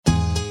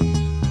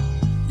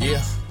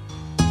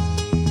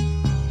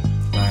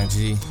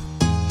G.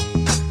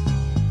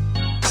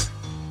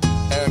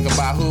 Erica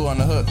Bahu on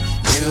the hook.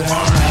 You don't know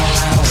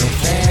how it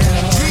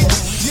feels.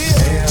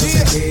 Feels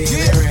to keep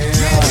it real.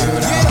 You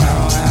don't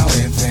know how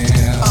it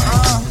feels.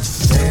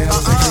 Feels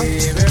to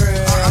keep it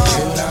real.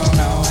 You don't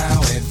know how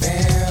it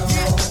feels.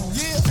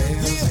 Feels to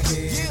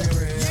keep it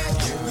real.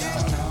 You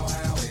don't know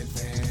how it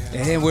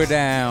feels. And we're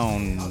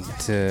down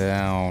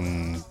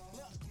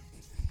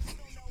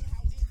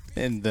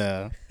in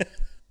the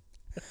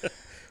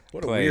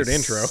What a place. weird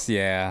intro.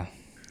 Yeah.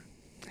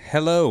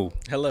 Hello.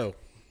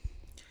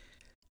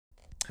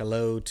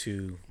 Hello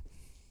to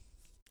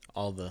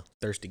all the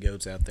thirsty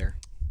goats out there.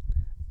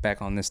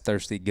 Back on this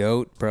thirsty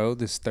goat, bro.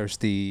 This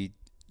thirsty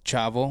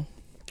chavo.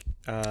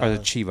 Or the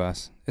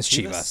Chivas. It's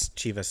Chivas.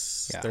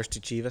 Chivas. Yeah. Thirsty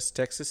Chivas,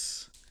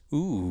 Texas.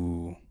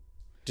 Ooh.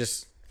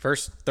 Just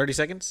first 30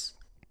 seconds.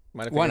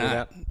 Might have Why figured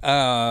it not?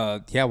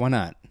 out. Yeah, why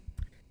not?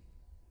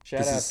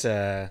 Shout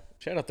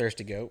out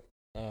Thirsty Goat.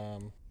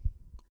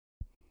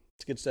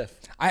 It's good stuff.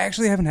 I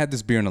actually haven't had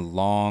this beer in a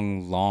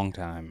long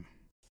time.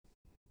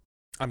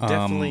 I'm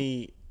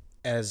definitely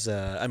as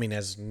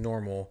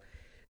normal.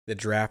 The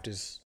draft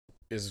is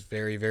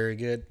very, very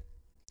good.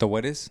 The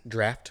what is?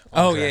 Draft.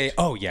 Oh, Draft. yeah.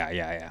 Oh,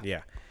 yeah.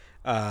 Yeah.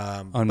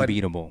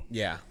 Unbeatable.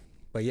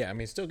 But yeah, I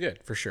mean, it's still good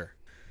for sure.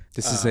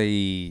 This is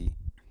a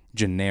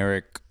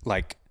generic,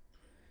 like,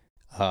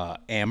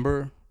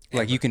 amber.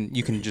 Like, you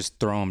can just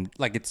throw them.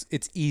 Like,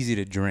 it's easy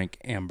to drink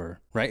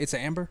amber, right? It's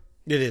an amber?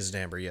 It is an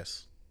amber,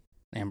 yes.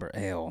 Amber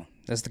ale.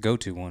 That's the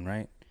go-to one,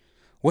 right?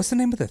 What's the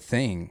name of the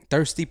thing?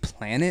 Thirsty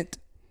Planet?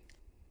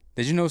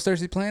 Did you know it's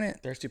Thirsty Planet?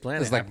 Thirsty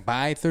Planet. It's like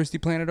by Thirsty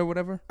Planet or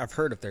whatever? I've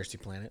heard of Thirsty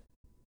Planet.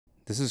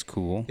 This is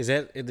cool. Is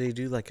that they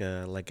do like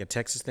a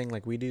Texas thing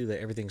like we do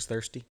that everything's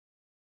thirsty?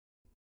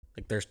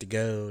 Like Thirsty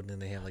Goat, and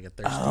they have like a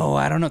thirsty. Oh,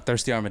 I don't know.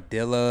 Thirsty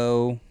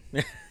Armadillo.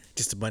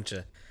 Just a bunch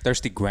of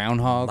Thirsty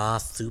Groundhog.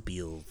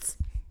 marsupials.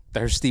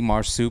 Thirsty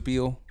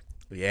Marsupial.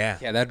 Yeah.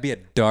 Yeah, that'd be a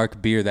dark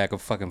beer that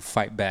could fucking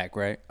fight back,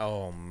 right?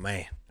 Oh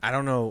man, I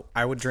don't know.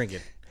 I would drink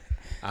it.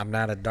 I'm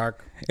not a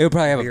dark It would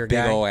probably have beer a big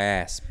guy. old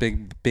ass.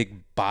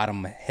 Big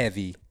bottom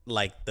heavy.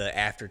 Like the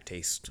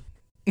aftertaste.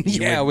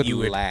 Yeah, it would you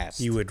last.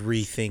 You would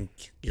rethink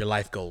your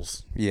life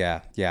goals.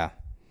 Yeah.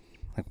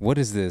 Like, what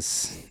is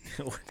this?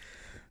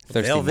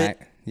 Thirsty Velvet?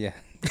 Yeah.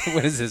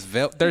 What is this?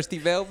 Thirsty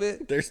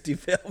Velvet? Thirsty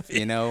Velvet.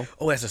 You know?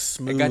 Oh, that's a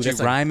smooth. It got you that's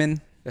like,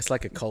 rhyming. that's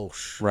like a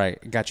Kolsch. Right.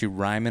 It got you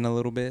rhyming a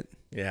little bit.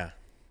 Yeah.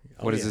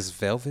 What is this,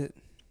 Velvet?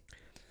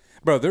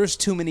 Bro, there's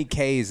too many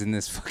K's in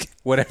this fucking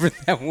whatever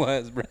that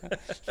was, bro.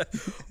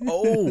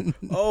 Oh,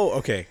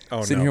 okay.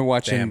 Oh, Sitting no. here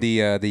watching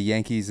Damn. the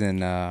Yankees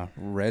and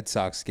Red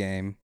Sox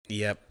game.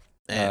 Yep.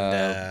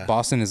 And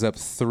Boston is up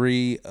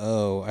 3-0.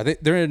 Are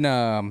they're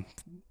in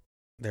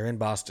they're in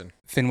Boston.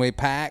 Fenway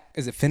Park?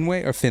 Is it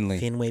Fenway or Finley?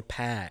 Fenway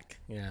Park.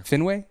 Yeah.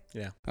 Fenway?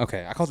 Yeah.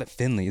 Okay, I called it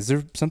Finley. Is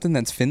there something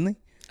that's Finley?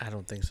 I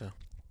don't think so.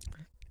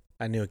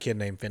 I knew a kid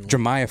named Finley.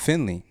 Jermichael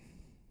Finley.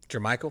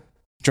 Jermichael?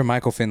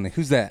 Jermichael Finley.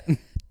 Who's that?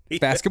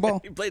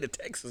 Basketball? He played at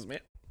Texas, man.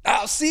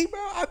 Oh, see, bro,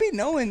 I be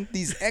knowing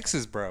these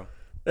exes, bro.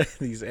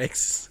 These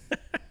exes.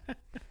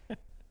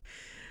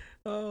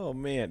 Oh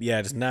man, yeah,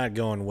 it's not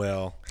going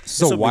well. This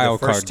is a will be wild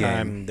the first card game.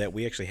 time that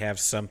we actually have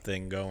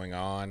something going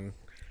on,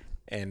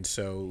 and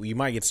so you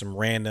might get some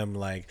random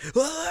like,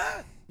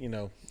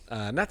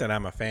 not that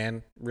I'm a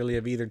fan really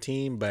of either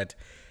team, but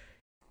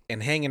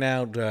and hanging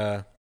out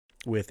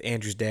with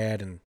Andrew's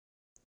dad and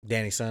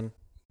Danny's son,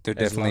 They're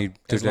As definitely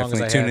long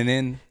as I tuning have-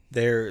 in.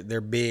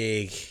 they're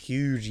big,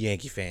 huge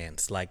Yankee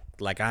fans, like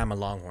I'm a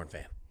Longhorn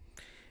fan,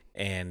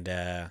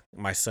 and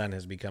my son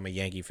has become a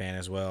Yankee fan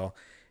as well.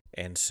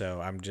 And so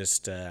I'm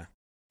just at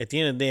the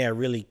end of the day, I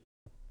really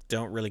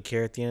don't really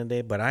care at the end of the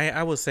day. But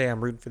I will say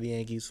I'm rooting for the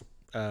Yankees.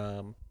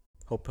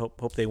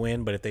 Hope they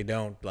win. But if they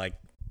don't, like,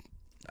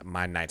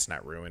 my night's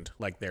not ruined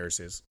like theirs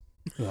is.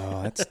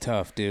 Oh, that's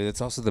tough, dude. It's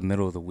also the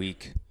middle of the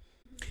week.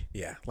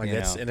 Yeah, like You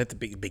that's know. and at the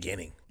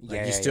beginning, like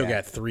Yeah, you still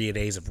yeah. got 3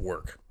 days of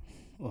work.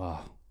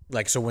 Oh,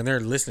 Like so, when they're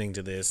listening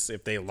to this,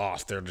 if they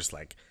lost, they're just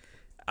like,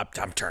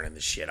 I'm turning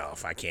this shit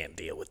off. I can't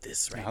deal with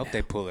this I right hope now.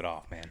 they pull it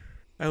off, man.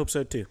 I hope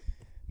so too.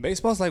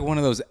 Baseball's like one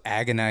of those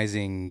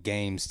agonizing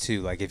games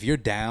too. Like if you're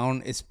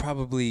down, it's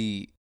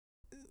probably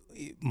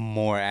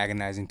more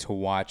agonizing to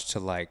watch to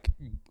like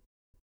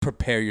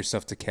prepare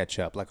yourself to catch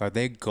up. Like, are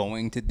they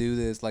going to do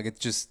this? Like, it's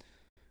just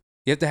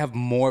you have to have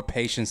more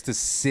patience to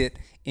sit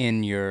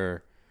in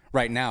your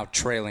right now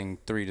trailing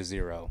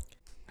 3-0,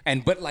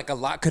 but like a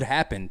lot could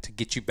happen to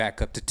get you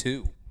back up to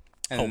 2.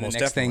 And then the Most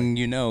next definitely. thing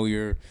you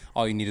know,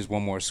 all you need is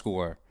one more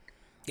score.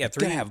 Yeah,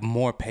 You gotta have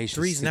more patience.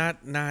 three's to-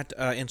 not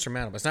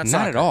insurmountable. It's not not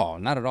soccer. at all.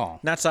 Not at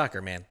all. Not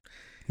soccer, man.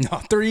 No,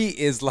 3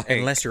 is like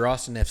Unless you're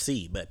Austin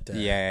FC, but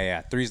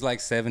yeah. 3's like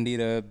 70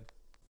 to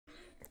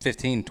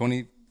 15,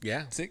 26.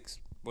 yeah,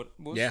 What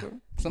yeah,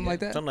 something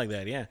like that. something like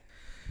that. Yeah.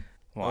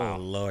 Wow. Oh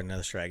Lord,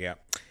 another strikeout.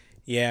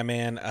 Yeah,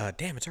 man.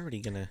 Damn, it's already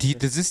gonna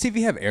Does this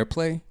TV have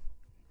AirPlay?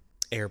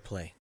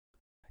 airplay.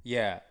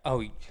 Yeah.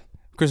 Oh,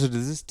 Crystal,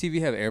 does this TV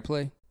have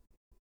AirPlay?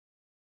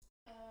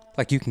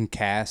 Like you can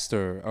cast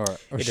or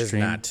It does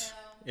stream? not.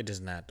 It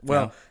does not.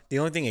 Well, No. the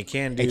only thing it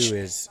can do H-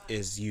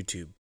 is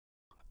YouTube.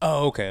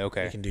 Oh, okay, It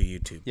okay. can do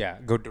YouTube. Yeah,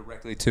 go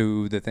directly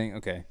to the thing.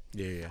 Okay.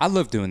 Yeah. I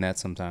love doing that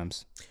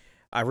sometimes.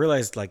 I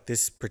realized like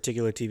this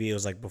particular TV, it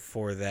was like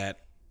before that,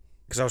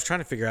 because I was trying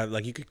to figure out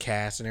like you could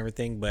cast and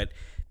everything, but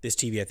this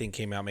TV I think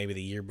came out maybe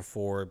the year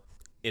before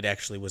it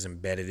actually was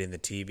embedded in the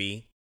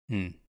TV.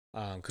 Hmm.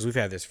 Because we've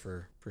had this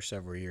for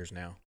several years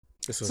now.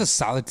 This It's a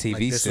solid TV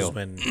like, this still. was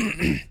when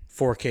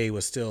 4K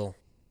was still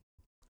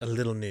a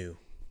little new.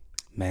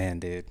 Man,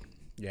 dude.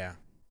 Yeah,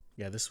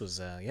 this was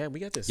we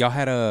got this Y'all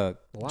had a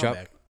a while job.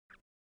 back.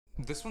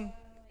 This one?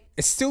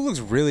 It still looks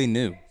really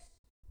new.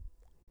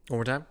 One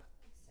more time.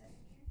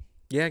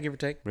 Yeah, give or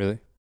take. Really?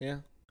 Yeah,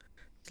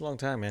 it's a long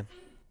time, man.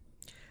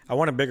 I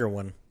want a bigger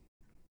one.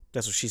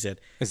 That's what she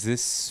said. Is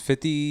this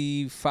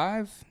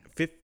 55?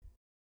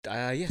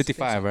 Yes,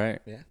 55, right?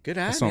 Yeah, good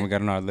eye. That's the one we man.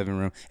 got in our living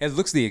room. It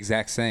looks the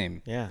exact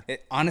same. Yeah,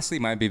 It honestly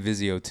might be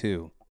Vizio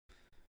too.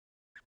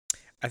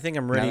 I think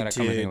I'm Now ready that I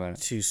come to think about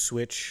it. to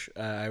switch.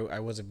 I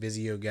was a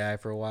Vizio guy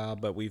for a while,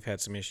 but we've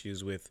had some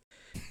issues with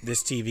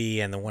this TV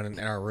and the one in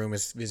our room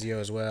is Vizio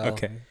as well.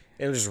 Okay.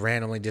 It will just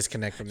randomly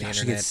disconnect from the Y'all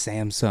should get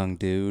internet. Samsung,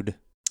 dude.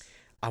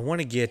 I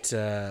want to get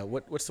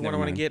what's the one Never I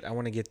want to mind. get? I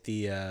want to get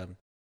the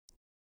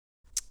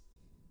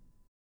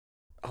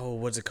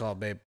what's it called,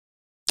 babe?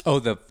 Oh,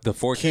 the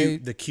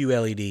 4K? The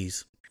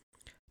QLEDs.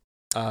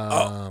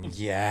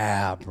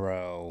 Yeah,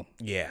 bro.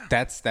 Yeah.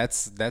 That's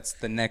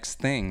the next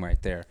thing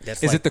right there.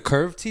 That's Is like- it the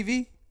curved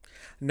TV?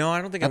 No,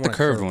 I don't think I Not the want a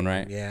curved one,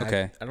 right? Yeah.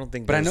 Okay. I don't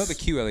think. But I know those- the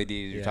QLEDs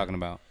you're Yeah. talking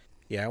about.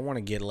 Yeah, I want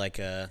to get like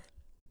at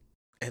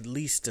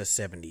least a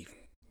 70,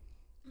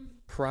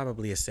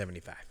 probably a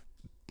 75.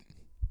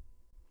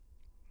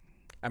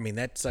 I mean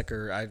that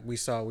sucker. We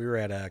were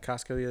at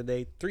Costco the other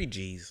day.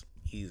 3Gs,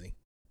 easy.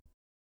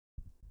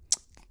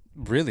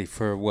 Really?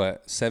 For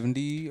what?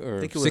 70 I or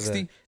think it was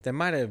 60? that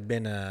might have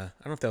been I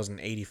don't know if that was an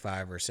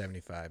 85 or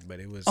 75, but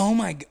it was. Oh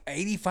my,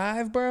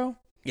 85, bro?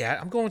 Yeah,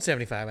 I'm going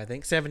 75. I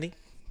think 70.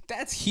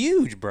 That's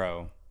huge,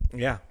 bro.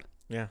 Yeah.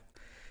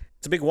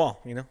 It's a big wall,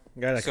 you know.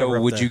 Gotta cover So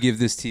up would the- you give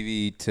this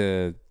TV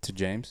to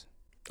James?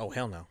 Oh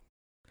hell no.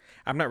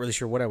 I'm not really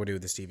sure what I would do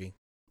with this TV.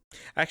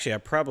 Actually, I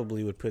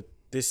probably would put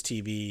this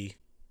TV.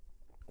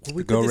 Would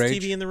we Go put this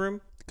Rage? TV in the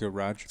room? Good,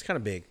 Raj. It's kind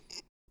of big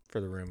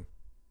for the room.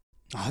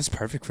 Oh, that's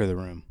perfect for the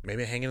room.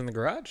 Maybe hang it in the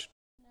garage.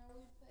 No,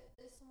 we put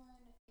this one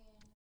in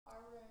our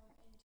room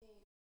and take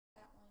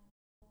that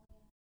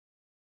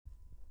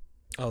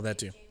one. Oh, that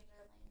too. James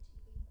our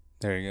lane TV.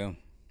 There you go.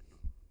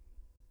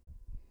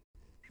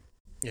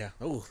 Yeah.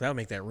 Oh, that would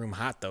make that room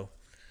hot though.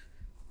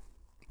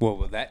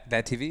 Well, that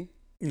TV?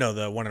 No,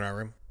 the one in our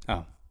room.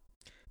 Oh.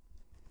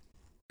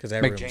 Because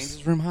that Make room.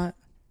 James's room hot?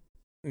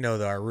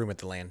 No, our room at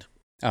the land.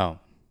 Oh.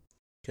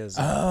 Because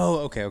Oh,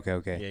 okay.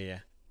 yeah.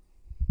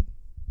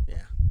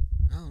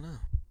 I don't know.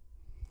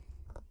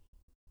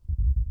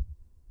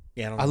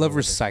 Yeah, I don't I know love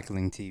what to-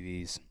 recycling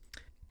TVs.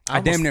 I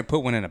I damn almost- near put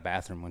one in a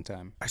bathroom one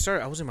time.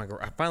 I was in my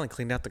I finally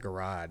cleaned out the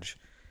garage,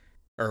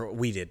 or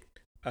we did,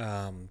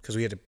 because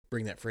we had to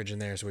bring that fridge in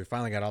there. So we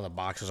finally got all the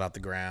boxes off the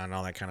ground and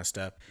all that kind of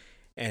stuff.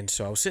 And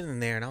so I was sitting in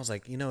there and I was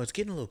like, it's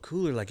getting a little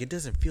cooler. Like it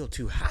doesn't feel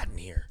too hot in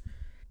here.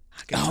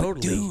 I could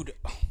totally dude.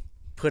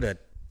 put a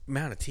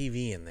mount a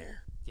TV in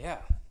there. Yeah.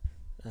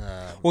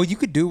 Uh, Well, you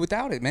could do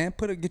without it, man.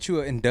 Get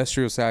you an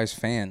industrial sized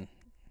fan.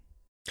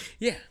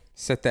 yeah.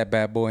 Set that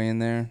bad boy in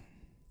there.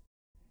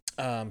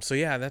 So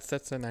yeah,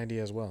 that's an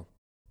idea as well.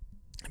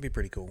 That'd be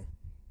pretty cool,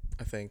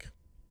 I think.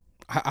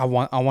 I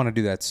want to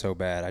do that so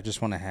bad. I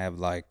just want to have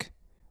like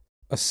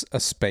a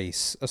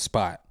space, a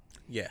spot.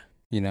 Yeah,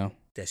 You know.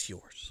 that's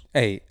yours.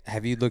 Hey,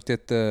 have you looked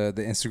at the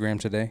Instagram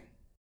today?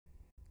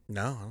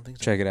 No, I don't think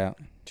so. Check it out.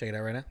 Check it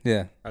out right now.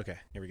 Yeah. Okay,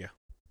 here we go.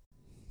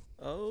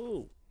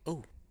 Oh.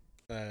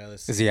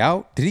 Let's see. Is he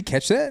out? Did he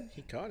catch that?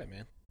 He caught it,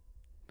 man.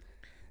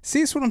 See,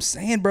 that's what I'm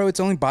saying, bro. It's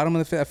only bottom of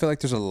the fifth. I feel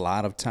like there's a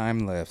lot of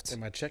time left.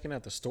 Am I checking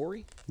out the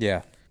story?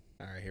 Yeah.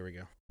 All right, here we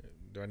go.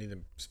 Do I need the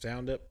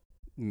sound up?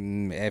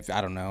 If I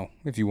don't know.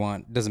 If you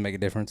want, doesn't make a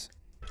difference.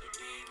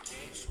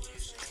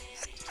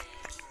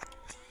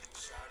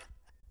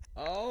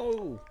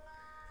 Oh.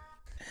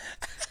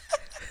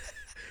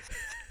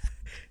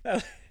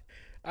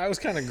 I was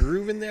kind of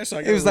grooving there, so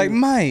I It was like,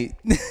 mate.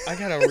 I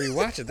gotta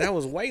rewatch it. That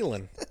was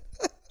Waylon,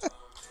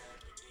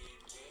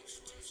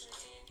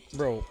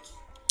 bro.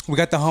 We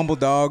got the humble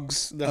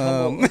dogs. The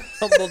humble.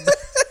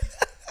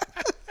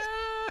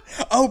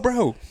 Oh,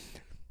 bro.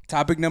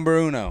 Topic number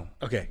uno.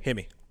 Okay, hit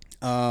me.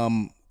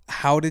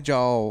 How did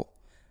y'all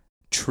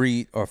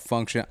treat or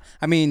function?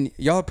 I mean,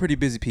 y'all are pretty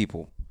busy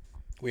people.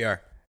 We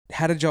are.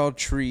 How did y'all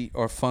treat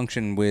or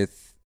function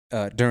with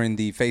during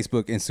the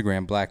Facebook,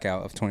 Instagram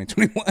blackout of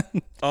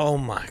 2021? Oh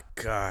my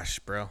gosh,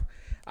 bro.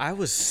 I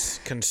was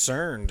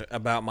concerned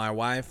about my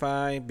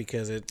Wi-Fi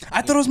because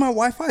I thought it was my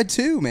Wi-Fi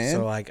too, man.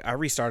 So like I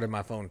restarted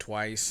my phone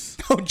twice.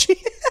 Oh,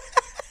 gee.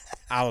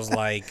 I was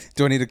like,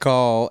 Do I need to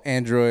call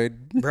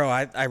Android? bro,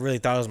 I really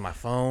thought it was my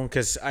phone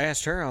because I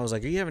asked her, I was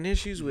like, are you having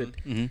issues with?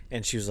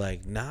 And she was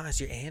like, nah,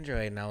 it's your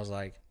Android. And I was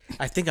like,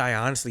 I think I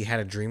honestly had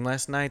a dream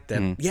last night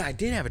that yeah, I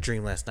did have a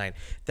dream last night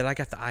that I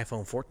got the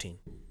iPhone 14.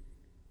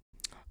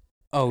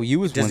 Oh, you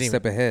was one Doesn't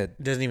step ahead.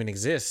 It doesn't even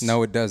exist.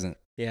 No, it doesn't.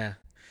 Yeah.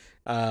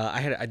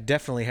 I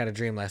definitely had a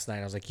dream last night.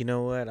 I was like, you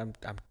know what? I'm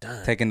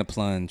done. Taking the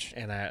plunge.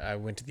 And I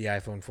went to the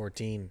iPhone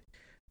 14.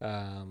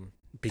 That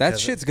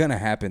Because shit's gonna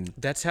happen.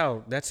 that's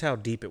how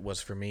deep it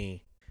was for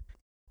me.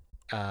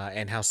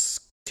 And how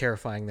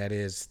terrifying that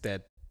is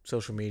that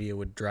social media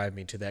would drive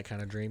me to that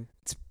kind of dream.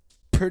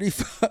 Pretty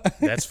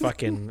That's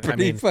fucking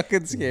pretty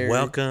fucking scary.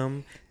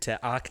 Welcome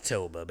to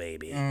October,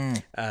 baby.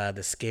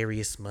 The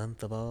scariest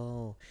month of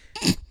all.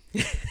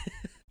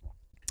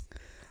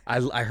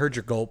 I heard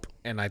your gulp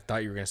and I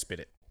thought you were gonna spit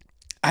it.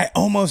 I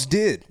almost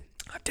did.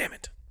 Oh, damn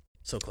it.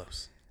 So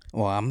close.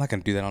 Well, I'm not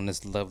gonna do that on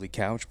this lovely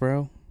couch,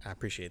 bro. I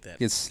appreciate that.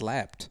 Get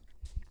slapped.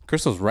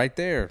 Crystal's right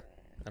there.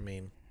 I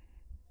mean,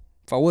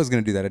 If I was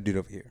gonna do that, I'd do it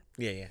over here.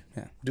 yeah.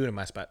 Yeah. Do it in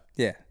my spot.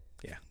 Yeah.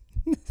 Yeah.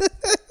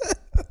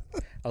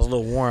 I was a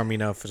little warm,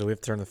 so we have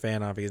to turn the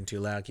fan off. It isn't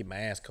too loud. Keep my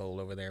ass cold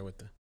over there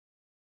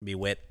be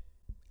wet.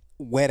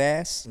 Wet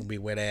ass. It'll be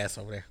wet ass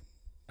over there.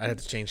 I'd have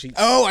to change sheets.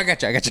 Oh, I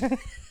got you.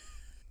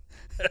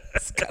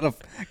 It's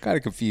kind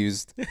of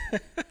confused.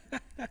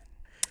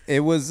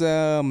 It was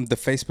the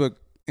Facebook,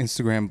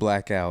 Instagram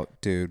blackout,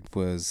 dude.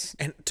 Was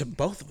And to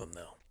both of them,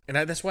 though. And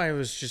that's why I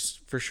was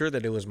just for sure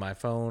that it was my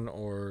phone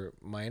or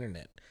my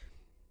internet.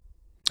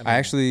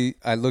 I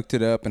looked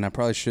it up, and I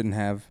probably shouldn't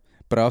have,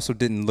 but I also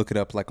didn't look it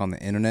up like on the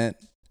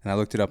internet, and I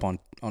looked it up on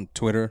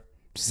Twitter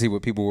to see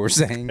what people were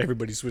saying.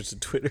 Everybody switched to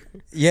Twitter.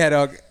 Yeah,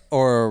 dog.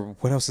 Or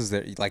what else is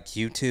there? Like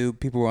YouTube.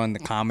 People were on the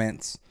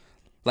comments.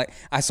 Like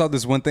I saw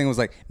this one thing. It was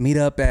like meet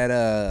up at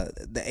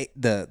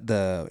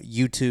the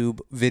YouTube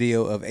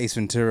video of Ace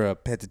Ventura,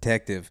 Pet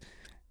Detective,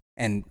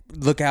 and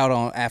look out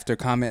on after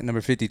comment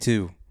number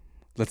 52.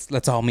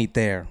 Let's all meet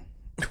there.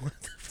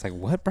 It's like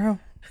what, bro?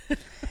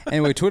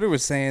 Anyway, Twitter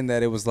was saying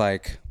that it was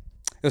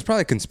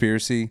probably a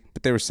conspiracy,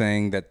 but they were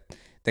saying that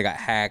they got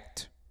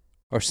hacked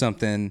or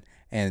something,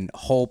 and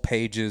whole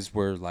pages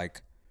were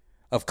like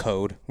of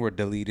code were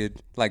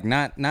deleted, like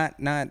not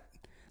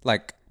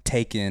like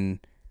taken,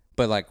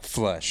 but like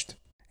flushed,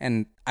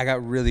 and I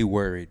got really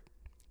worried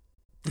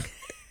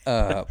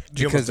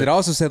because it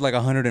also said like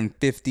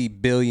 150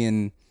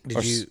 billion.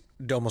 Did you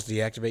almost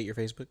deactivate your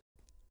Facebook?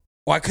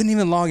 Well, I couldn't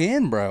even log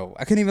in, bro.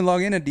 I couldn't even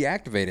log in and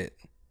deactivate it.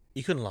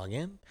 You couldn't log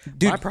in?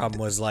 Dude, my problem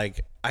was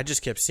like I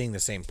just kept seeing the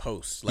same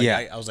posts. Like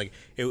Yeah. I was like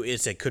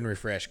it said couldn't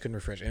refresh,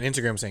 and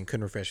Instagram saying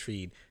couldn't refresh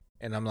feed.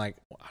 And I'm like,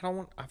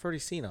 I've already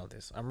seen all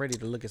this. I'm ready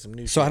to look at some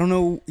new shit. So I don't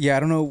know. Yeah, I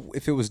don't know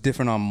if it was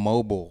different on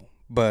mobile,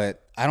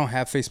 but I don't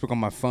have Facebook on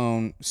my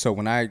phone. So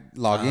when I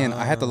log in,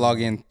 I had to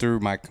log in through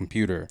my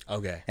computer.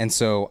 Okay. And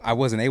so I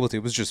wasn't able to.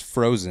 It was just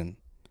frozen.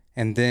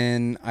 And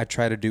then I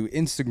tried to do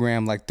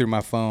Instagram like through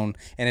my phone,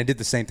 and it did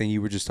the same thing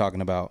you were just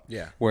talking about.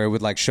 Yeah. Where it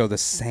would like show the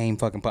same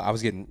fucking. I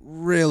was getting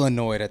real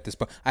annoyed at this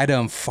point. I had to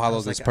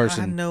unfollow this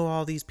person. I know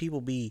all these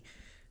people be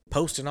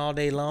posting all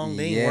day long.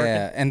 They ain't Yeah,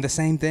 working. and the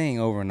same thing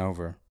over and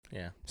over.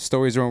 Yeah.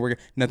 Stories weren't working.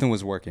 Nothing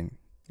was working.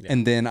 Yeah.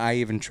 And then I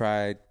even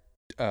tried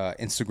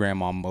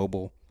Instagram on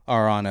mobile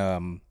or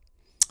on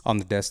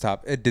the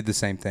desktop. It did the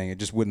same thing. It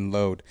just wouldn't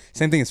load.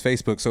 Same thing as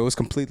Facebook. So it was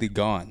completely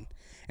gone.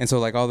 And so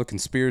like all the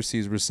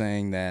conspiracies were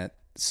saying that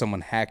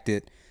someone hacked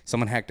it.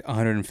 Someone hacked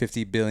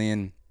 150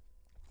 billion,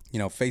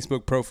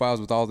 Facebook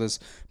profiles with all this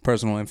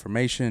personal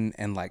information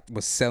and like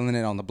was selling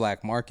it on the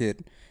black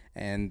market.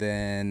 And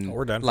then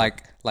we're done.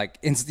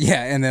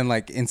 And then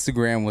like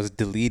Instagram was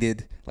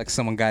deleted. Like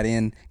someone got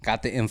in,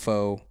 got the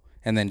info,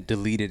 and then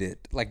deleted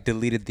it. Like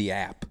deleted the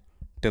app,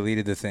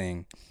 deleted the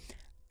thing.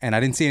 And I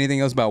didn't see anything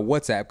else about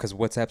WhatsApp because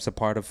WhatsApp's a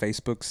part of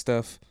Facebook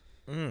stuff.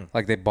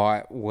 Like they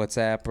bought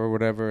WhatsApp or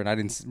whatever, and I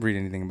didn't read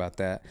anything about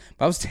that.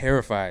 But I was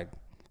terrified.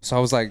 So I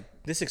was like,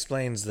 This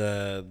explains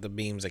the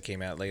memes that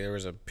came out. Like there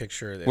was a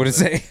picture. what did it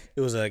say?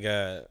 It was like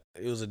it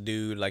was a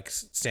dude like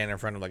standing in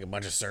front of like a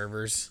bunch of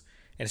servers,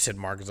 and it said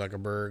Mark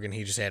Zuckerberg, and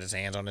he just had his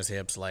hands on his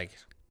hips, like,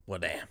 well,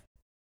 damn.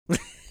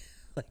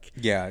 Like,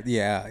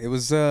 Yeah. It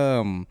was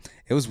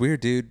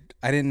weird, dude.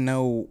 I didn't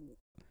know,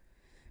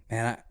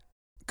 man.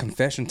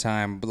 Confession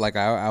time, but like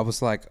I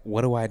was like,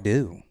 what do I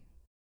do?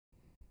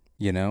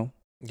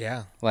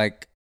 yeah,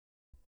 Like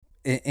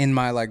in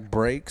my like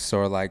breaks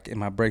or like in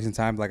my breaks in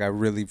time, like I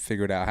really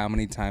figured out how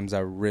many times I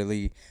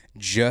really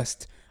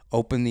just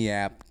opened the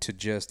app to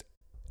just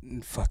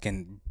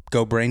fucking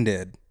go brain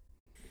dead.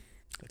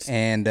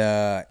 And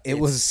it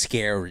was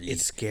scary.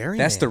 it's scary.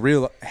 That's man. the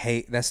real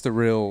hate. That's the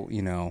real,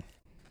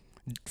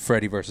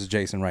 Freddy versus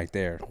Jason right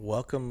there.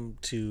 Welcome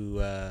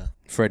to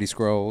Freddy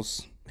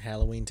Scrolls.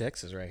 Halloween,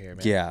 Texas, right here,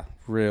 man. Yeah,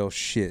 real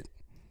shit.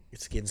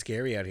 It's getting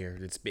scary out here.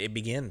 It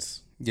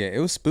begins. Yeah, it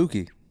was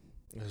spooky.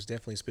 It was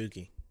definitely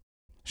spooky.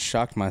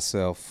 Shocked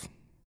myself.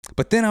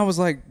 But then I was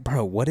like,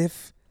 bro, what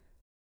if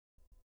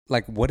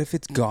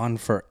it's gone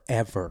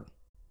forever?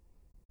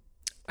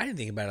 I didn't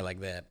think about it like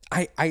that.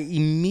 I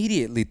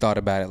immediately thought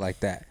about it like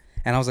that.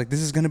 And I was like,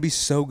 this is going to be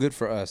so good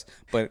for us.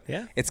 But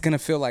Yeah. it's going to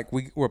feel like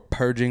we're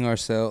purging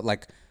ourselves,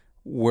 like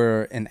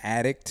we're an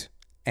addict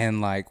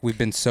and like we've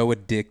been so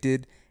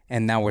addicted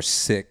and now we're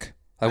sick.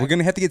 Like we're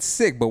gonna have to get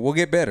sick, but we'll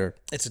get better.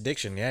 It's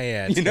addiction.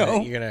 Yeah. It's You know?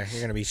 you're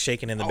gonna be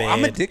shaking in the bed.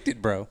 I'm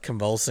addicted, bro.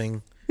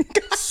 Convulsing,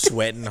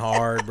 sweating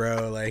hard,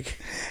 bro. Like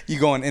You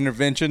go on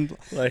intervention,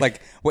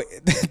 like wait,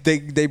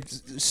 they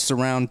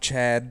surround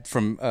Chad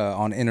from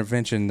on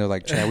intervention. They're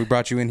like, Chad, we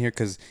brought you in here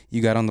because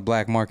you got on the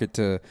black market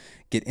to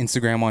get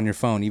Instagram on your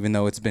phone, even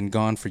though it's been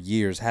gone for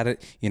years. How do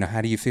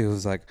you feel?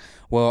 It's like,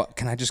 well,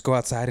 can I just go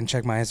outside and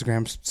check my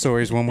Instagram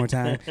stories one more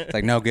time? It's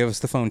like, no, give us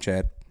the phone,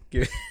 Chad.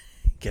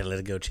 gotta let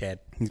it go, Chad.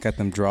 He's got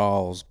them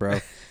draws, bro.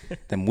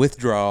 Them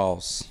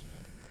withdrawals.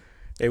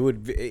 It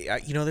would be,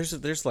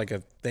 there's like a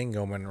thing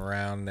going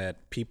around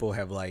that people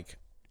have like,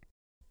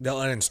 they'll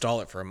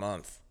uninstall it for a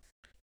month,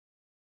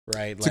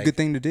 right? It's a good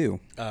thing to do.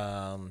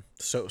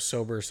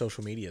 Sober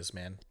social medias,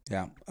 man.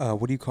 Yeah.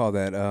 What do you call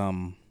that?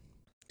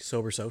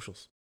 Sober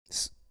socials.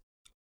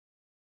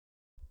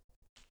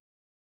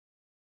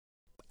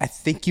 I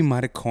think you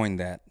might have coined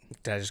that.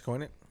 Did I just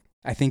coin it?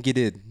 I think you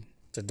did.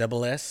 It's a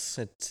double S.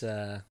 It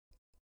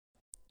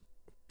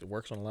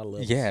works on a lot of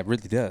levels. Yeah, it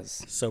really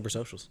does. Sober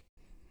socials.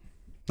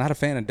 Not a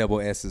fan of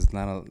double S's.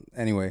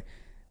 Anyway.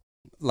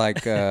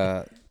 Like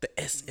The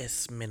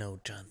SS Minnow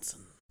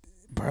Johnson.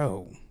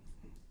 Bro.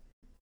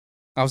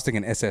 I was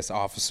thinking SS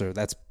officer.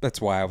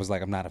 That's why I was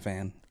like, I'm not a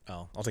fan.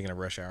 Oh, I was thinking of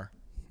Rush Hour.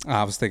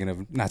 I was thinking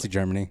of Nazi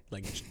Germany.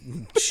 Like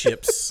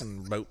ships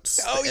and boats.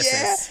 Oh,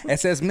 SS. yeah.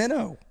 SS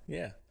Minnow.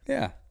 Yeah.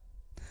 Yeah.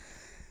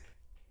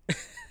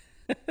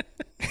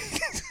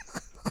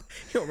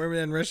 You don't remember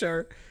that in Rush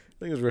Hour? I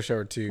think it was Rush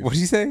Hour 2. What did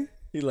you say?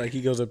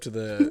 He goes up to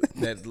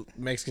that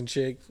Mexican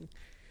chick,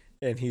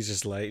 and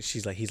he's like,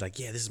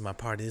 yeah, this is my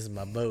party, this is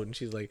my boat, and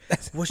she's like,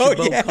 what's your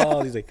boat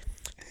called? He's like,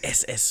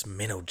 SS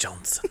Minnow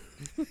Johnson.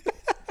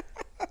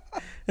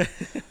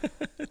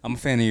 I'm a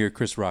fan of your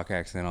Chris Rock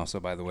accent,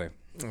 also, by the way.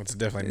 It's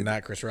definitely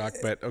not Chris Rock,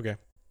 but okay.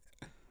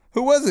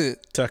 Who was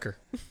it? Tucker.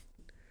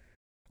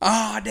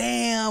 Oh,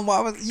 damn. Why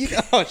was you?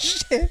 Oh,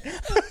 shit.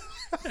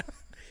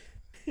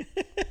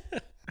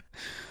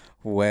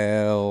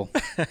 Well,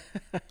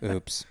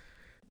 oops.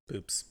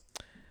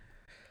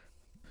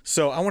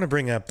 So I want to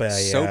bring up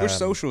Sober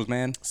socials,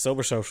 man.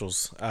 Sober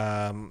socials.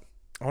 I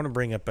want to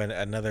bring up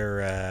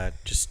another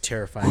just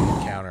terrifying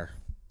encounter.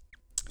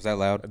 Was that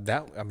loud?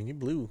 You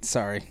blew.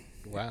 Sorry.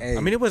 Wow. Hey. I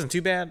mean, it wasn't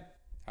too bad.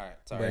 All right,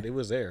 sorry. But it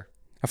was there.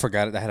 I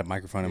forgot it. I had a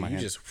microphone in my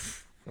hand.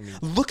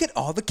 Look at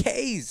all the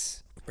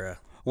K's. Bruh.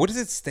 What does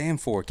it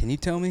stand for? Can you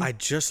tell me? I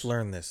just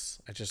learned this.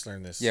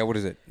 Yeah, what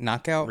is it?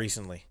 Knockout?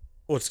 Recently.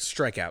 Well, it's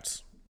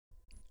strikeouts.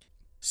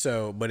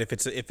 So, but if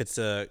it's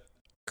a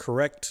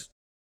correct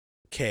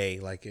K,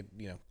 like it,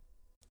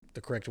 the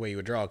correct way you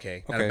would draw a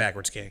K, not a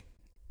backwards K.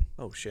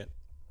 Oh shit.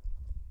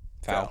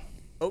 Foul.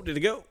 Oh, did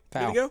it go?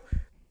 Foul. Did it go?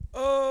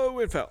 Oh, it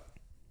went foul.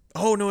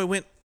 Oh no, it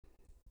went.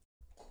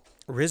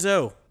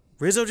 Rizzo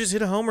just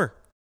hit a homer.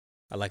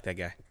 I like that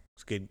guy.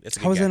 It's good. That's a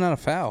good How is guy. that not a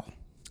foul?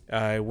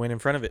 I went in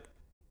front of it.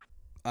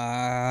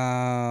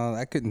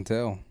 I couldn't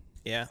tell.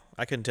 Yeah,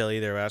 I couldn't tell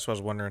either. That's what I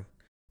was wondering.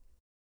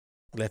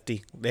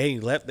 Lefty.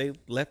 Lefties.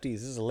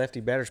 This is a lefty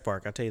batter's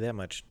park. I'll tell you that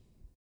much.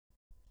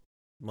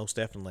 Most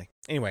definitely.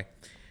 Anyway.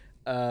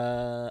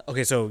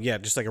 Okay, so yeah,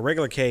 just like a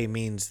regular K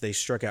means they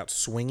struck out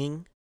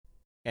swinging,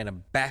 and a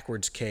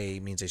backwards K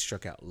means they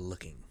struck out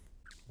looking.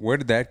 Where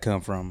did that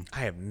come from? I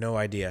have no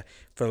idea.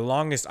 For the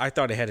longest, I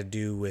thought it had to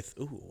do with...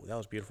 Ooh, that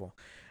was beautiful.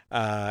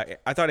 I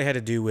thought it had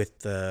to do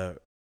with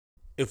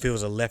if it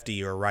was a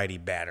lefty or a righty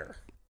batter,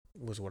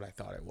 was what I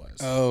thought it was.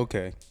 Oh,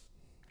 okay.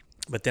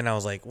 But then I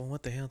was like, well,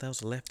 what the hell? That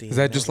was a lefty. Is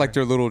that just like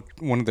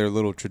one of their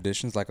little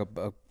traditions? Like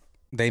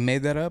they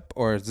made that up?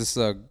 Or is this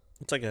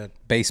it's like a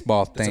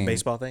baseball thing? It's a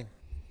baseball thing.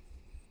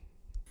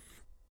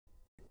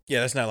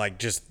 Yeah, that's not like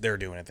just they're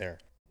doing it there.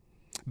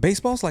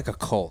 Baseball's like a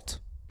cult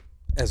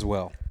as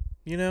well.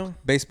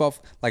 Baseball,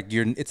 like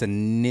it's a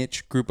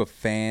niche group of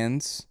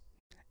fans,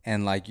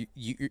 and like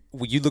you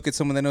look at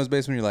someone that knows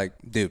baseball, and you're like,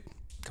 dude,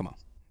 come on,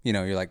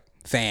 you're like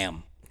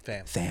family.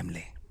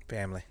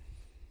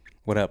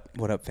 What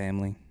up,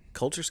 family?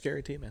 Culture's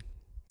scary too, man.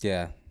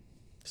 Yeah,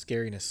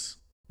 scariness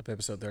of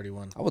episode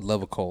 31. I would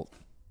love a cult.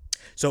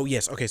 So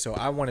yes, okay. So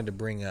I wanted to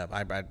bring up.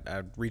 I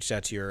reached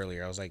out to you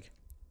earlier. I was like,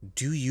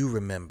 do you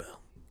remember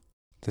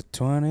the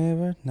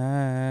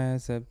 29th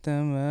of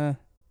September?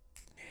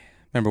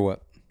 Remember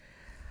what?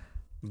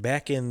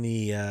 Back in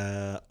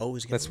the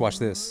let's watch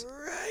this.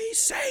 Right,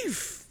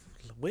 safe.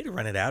 Way to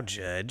run it out,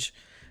 Judge.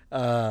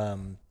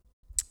 Back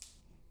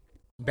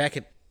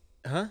at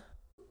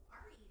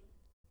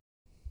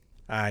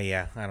yeah,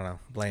 I don't know.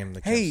 Blame the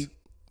Cubs. Hey,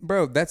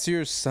 bro, that's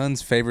your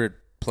son's favorite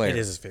player. It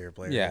is his favorite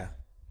player. Yeah.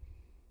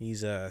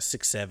 He's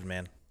 6'7",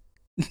 man.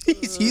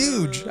 He's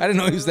huge. I didn't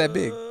know he was that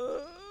big.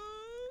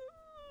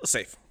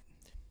 Safe.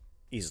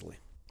 Easily.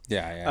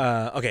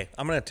 Yeah. Okay,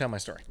 I'm gonna tell my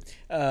story.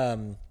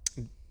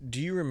 Do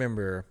you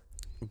remember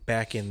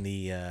back in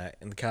the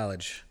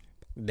college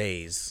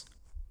days?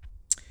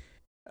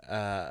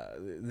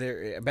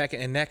 Back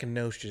in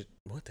Nacogdoches.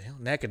 What the hell?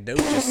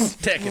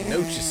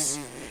 Nacogdoches.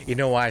 You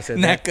know why I said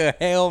that?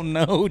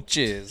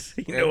 Nacogdoches.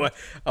 You know what?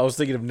 I was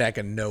thinking of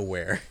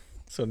Nowhere.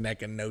 So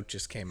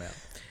Nacogdoches came out.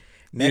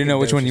 You didn't know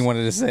which one you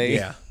wanted to say.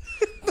 Yeah.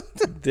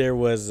 There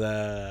was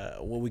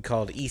what we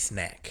called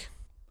e-snack.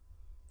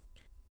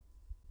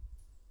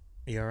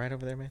 You all right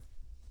over there, man?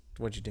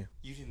 What'd you do?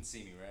 You didn't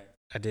see me, right?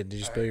 I did. Did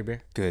you spill your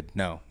beer? Good.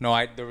 No.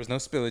 There was no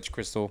spillage,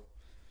 Crystal.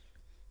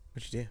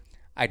 What'd you do?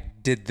 I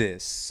did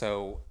this.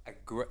 So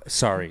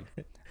sorry.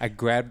 I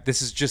grabbed.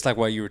 This is just like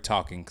while you were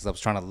talking because I was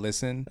trying to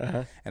listen,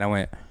 and I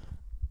went.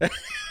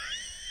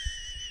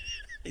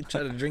 You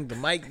trying to drink the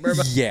mic, bro?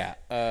 Yeah.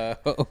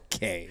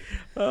 Okay.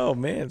 Oh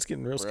man, it's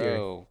getting real scary.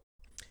 Bro.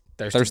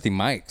 Thirsty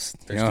mics.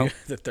 You know?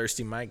 The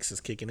thirsty mics is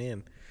kicking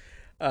in.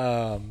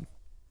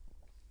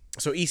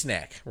 So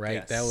e-snack,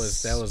 right?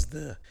 Yes. That was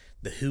the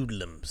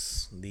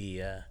hoodlums,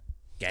 the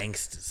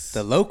gangsters,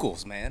 The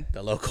locals, man.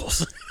 the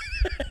locals.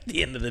 At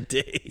the end of the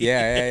day,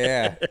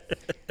 Yeah.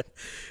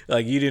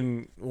 like you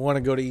didn't want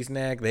to go to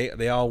e-snack.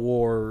 They all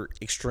wore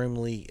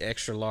extremely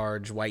extra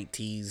large white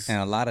tees, And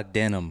a lot of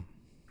denim.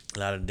 a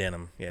lot of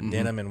denim,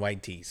 denim and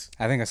white tees.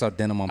 I think I saw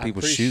denim on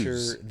people's I'm pretty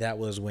shoes. sure that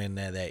was when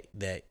that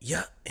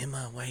in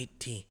my white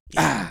tee,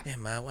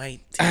 in my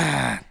white tee.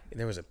 And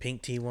there was a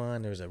pink tee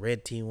one, there was a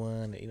red tee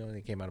one. You know,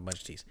 they came out a bunch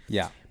of tees.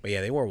 Yeah. But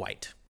yeah, they wore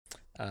white.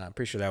 I'm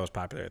pretty sure that was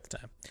popular at the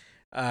time.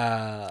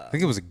 I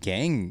think it was a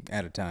gang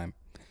at a time.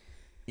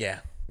 Yeah.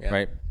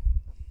 Right?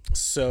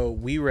 So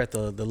we were at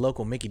the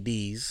local Mickey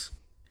D's,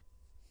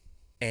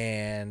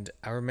 and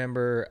I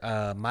remember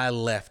my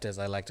left, as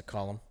I like to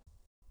call him.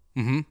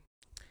 Mm-hmm.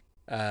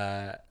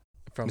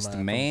 From Mr.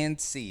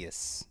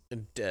 Mancius.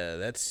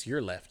 That's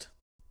your left.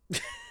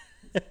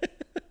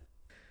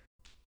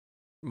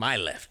 My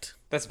left.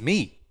 That's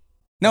me.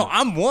 No,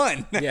 I'm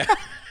one. Yeah.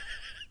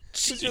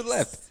 Who's your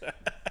left?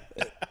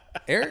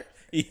 Eric?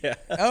 Yeah.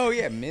 Oh,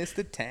 yeah,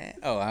 Mr. Tan.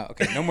 Oh,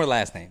 okay. No more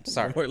last names.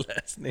 Sorry. More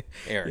last name.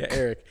 Eric. Yeah,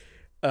 Eric.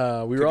 We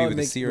Could were be all with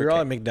a at C we or a were all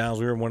K. at McDonald's.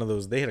 We were in one of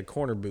those. They had a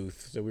corner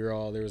booth, so we were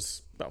all there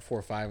was about 4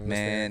 or 5 of us there.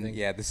 I Man, think.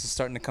 yeah, this is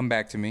starting to come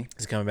back to me.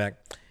 He's coming back,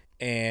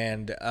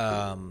 and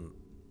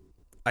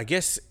I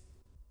guess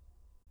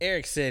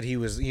Eric said he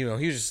was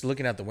just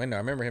looking out the window. I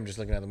remember him just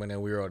looking out the window.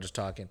 We were all just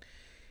talking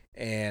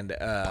and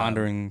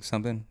Pondering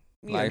something.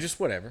 you know, just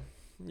whatever,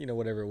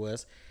 whatever it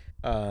was.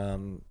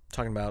 Talking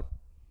about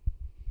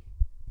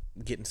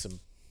getting some.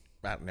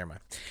 Never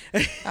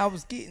mind. I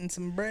was getting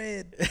some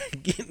bread.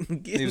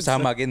 getting He was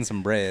talking about getting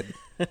some bread.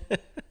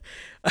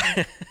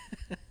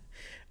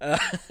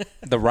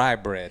 The rye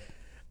bread.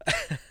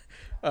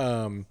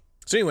 So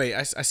anyway,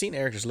 I seen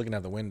Eric just looking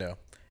out the window,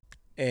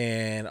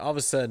 and all of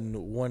a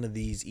sudden, one of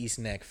these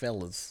e-snack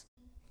fellas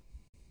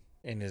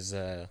in his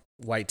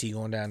white tee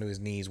going down to his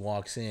knees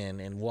walks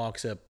in and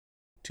walks up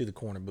to the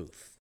corner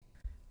booth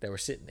that we're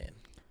sitting in.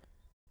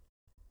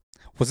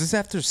 Was this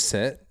after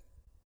set?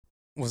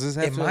 Was this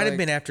after? It might have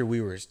been after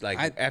we were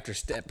after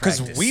step because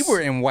practice. we were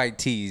in white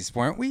tees,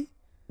 weren't we?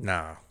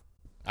 No,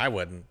 I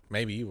wasn't.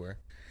 Maybe you were.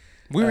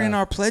 We were in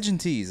our pledging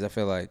tees. I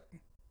feel like.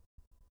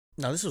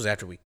 No, this was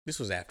after.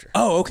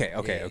 Oh, okay.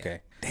 Yeah.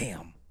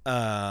 Damn.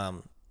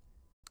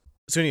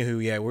 So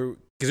anywho, yeah,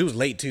 because it was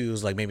late too. It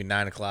was like maybe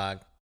 9:00.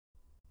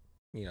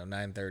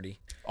 9:30.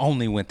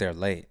 Only went there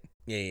late.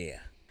 Yeah.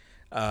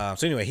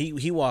 So anyway,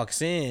 he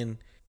walks in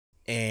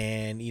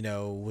and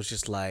was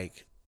just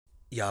like,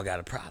 y'all got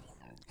a problem.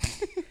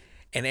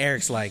 And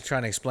Eric's like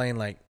trying to explain,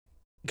 like,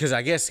 because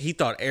I guess he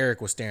thought Eric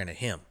was staring at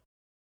him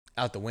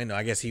out the window.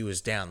 I guess he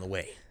was down the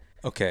way.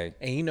 Okay.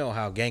 And you know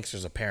how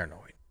gangsters are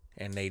paranoid,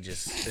 and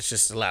it's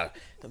just a lot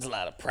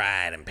of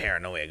pride and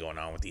paranoia going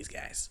on with these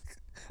guys.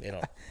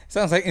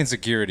 Sounds like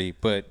insecurity,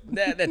 but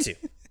that too.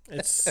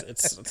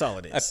 It's all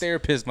it is. a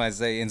therapist might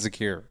say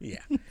insecure. Yeah.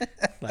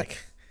 Like,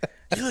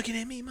 you looking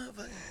at me,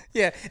 motherfucker?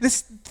 Yeah,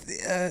 this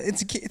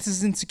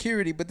is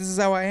insecurity, but this is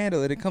how I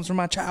handle it. It comes from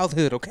my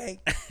childhood, okay?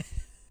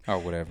 Or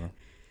whatever.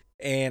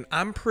 And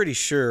I'm pretty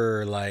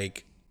sure,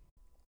 like,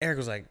 Eric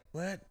was like,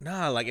 what?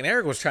 Nah, like, and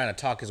Eric was trying to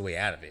talk his way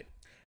out of it.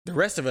 The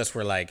rest of us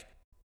were like,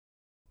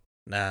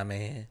 nah,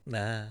 man,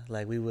 nah,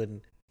 like, we'll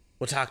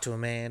talk to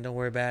him, man. Don't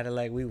worry about it.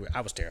 Like,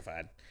 I was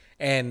terrified.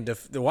 And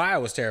the why I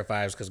was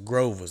terrified was because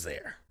Grove was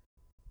there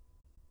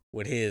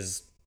with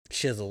his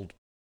chiseled,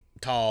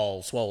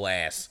 tall, swole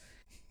ass.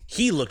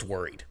 He looked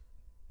worried.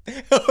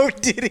 Oh,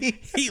 did he?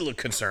 He looked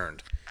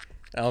concerned.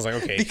 I was like,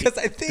 okay, Because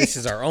I think this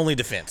is our only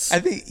defense. I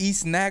think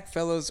e-snack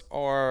fellows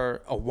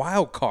are a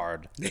wild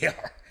card. They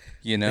are.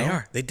 You know? They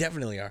are. They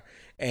definitely are.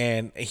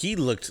 And he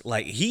looked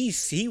like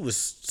he was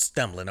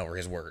stumbling over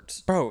his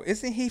words. Bro,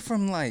 isn't he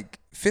from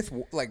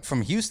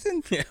from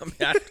Houston? Yeah, I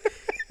mean,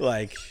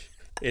 like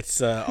it's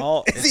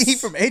all. Isn't he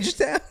from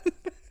H-Town?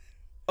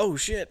 Oh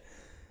shit!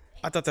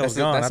 I thought that was That's a-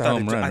 gone. that's I a thought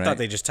home they, run, I right? thought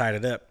they just tied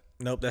it up.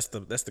 Nope, that's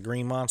the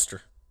green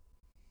monster.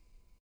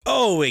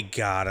 Oh, it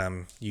got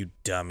him, you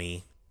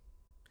dummy.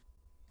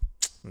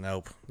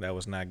 Nope, that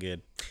was not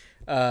good.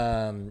 So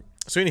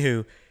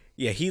anywho,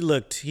 yeah, he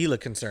looked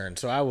concerned.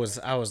 So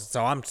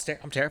I'm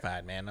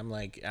terrified, man. I'm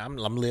like, I'm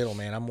little,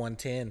 man. I'm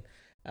 110.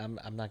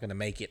 I'm not gonna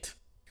make it.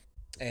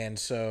 And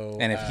so,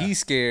 And if he's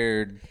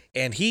scared,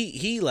 and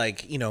he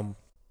like,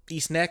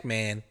 E-Snack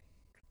Man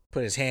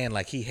put his hand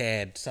like he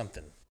had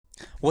something.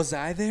 was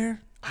I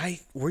there?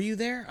 Were you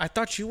there? I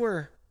thought you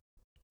were.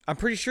 I'm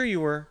pretty sure you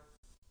were.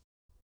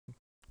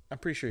 I'm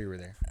pretty sure you were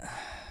there.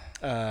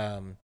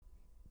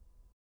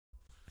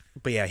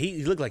 But yeah,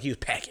 he looked like he was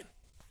packing.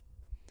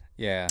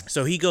 Yeah.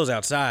 So he goes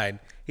outside.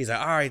 He's like,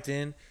 all right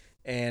then.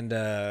 And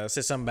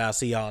says something about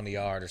see y'all in the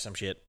yard or some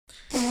shit.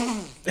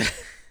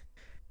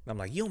 I'm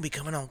like, you don't be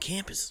coming on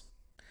campus.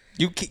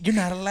 You're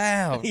not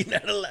allowed. You're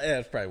not allowed.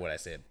 That's probably what I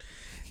said.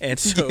 And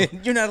so,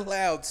 You're not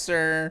allowed,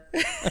 sir.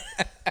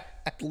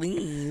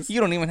 please. You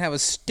don't even have a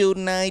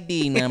student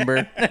ID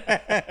number.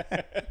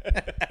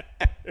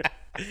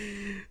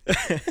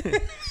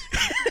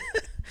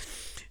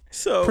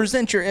 So,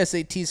 Present your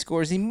SAT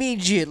scores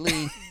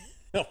immediately.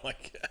 oh my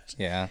gosh.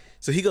 Yeah.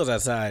 So he goes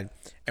outside,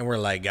 and we're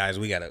like, guys,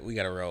 we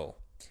gotta roll.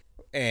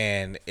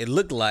 And it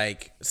looked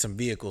like some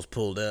vehicles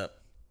pulled up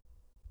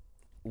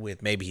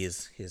with maybe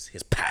his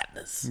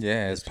partners.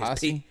 Yeah, his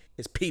posse.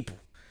 his people,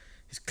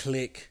 his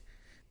clique.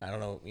 I don't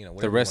know, The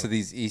whatever rest you of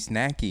these East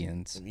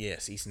Nakians. wanna-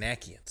 yes, East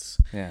Nakians.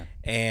 Yeah.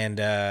 And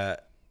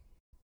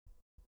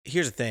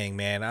here's the thing,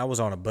 man. I was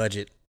on a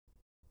budget,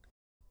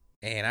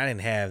 and I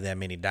didn't have that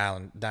many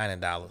dining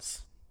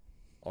dollars,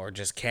 or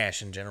just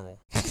cash in general.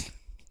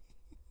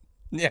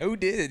 Yeah, who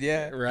did?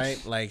 Yeah.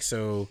 Right? Like,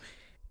 so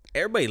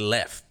everybody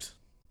left,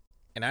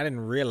 and I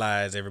didn't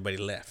realize everybody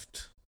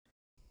left.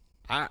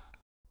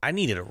 I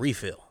needed a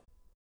refill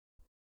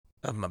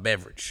of my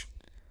beverage.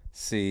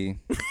 See.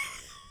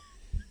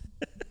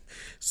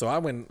 So I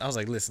was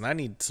like, listen, I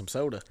need some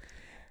soda.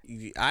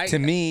 To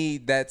me,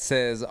 that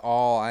says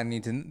all I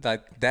need to.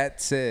 Like,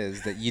 that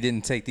says that you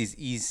didn't take these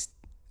East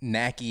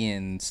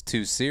Nakians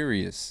too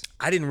serious.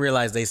 I didn't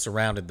realize they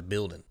surrounded the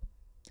building.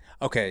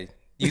 Okay.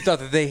 You thought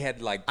that they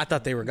had, like, I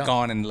thought they were gone.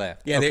 gone and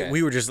left. Yeah, Okay.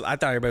 we were just. I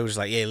thought everybody was just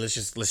like, yeah, let's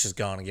just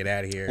go on and get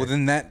out of here. Well,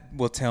 then that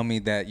will tell me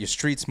that your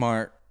street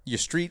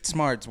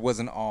smarts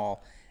wasn't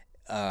all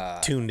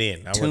tuned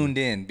in. tuned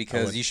in,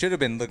 because wasn't. you should have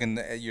been looking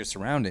at your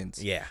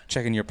surroundings. Yeah.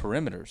 Checking your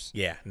perimeters.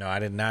 Yeah, no, I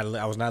did not.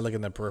 I was not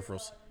looking at the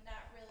peripherals. Not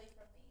really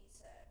from the east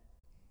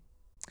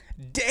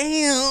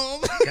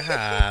side.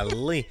 Damn.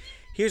 Golly.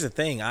 Here's the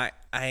thing. I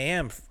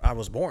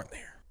was born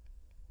there,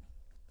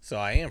 so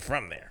I am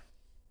from there.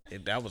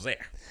 I was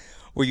there.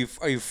 Are you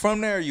from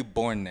there or are you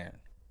born there?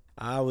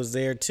 I was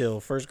there till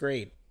first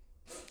grade.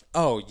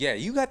 Oh, yeah.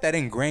 You got that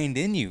ingrained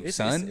in you,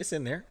 son. It's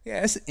in there.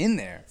 Yeah, it's in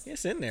there.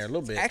 It's in there a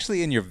little bit.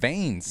 Actually in your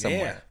veins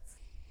somewhere.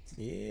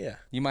 Yeah.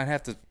 You might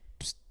have to,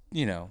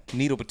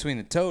 needle between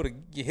the toe to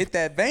hit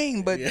that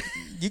vein, but Yeah.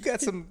 you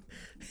got some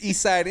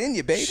east side in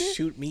you, baby.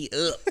 Shoot me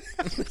up.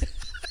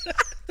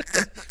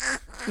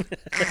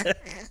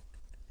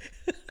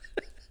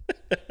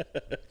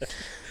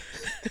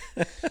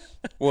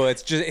 Well,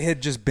 it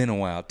had just been a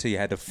while till you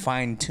had to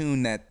fine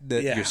tune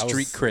your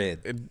street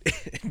cred.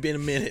 It's been a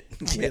minute.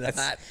 It's been a Yes.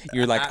 hot-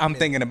 You're like, hot I'm minute.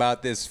 thinking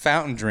about this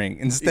fountain drink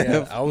instead Yeah,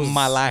 of I was-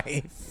 my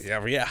life.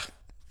 Yeah.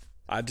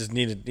 I just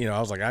needed, I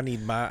was like, I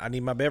need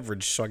my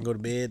beverage so I can go to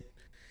bed.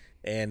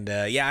 And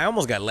I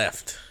almost got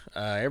left.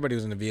 Everybody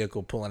was in the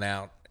vehicle pulling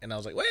out, and I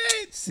was like, wait.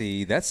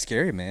 See, that's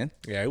scary, man.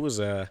 Yeah, it was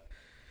pretty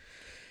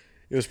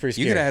scary.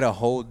 You could have had a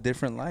whole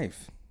different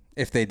life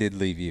if they did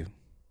leave you.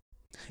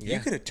 Yeah. You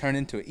could have turned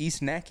into an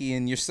East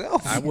Nakian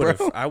yourself. I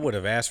would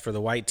have asked for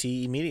the white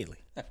tea immediately.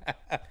 Is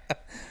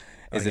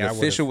Like, it I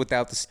official would've-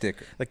 without the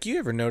sticker? Like, you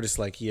ever notice,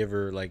 like,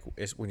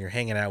 it's when you're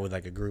hanging out with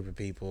like a group of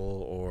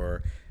people,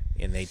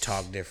 and they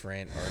talk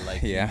different, or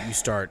like Yeah. you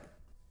start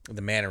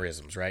the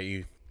mannerisms, right?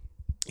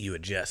 You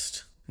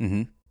adjust,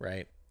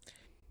 right?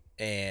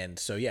 And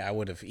so I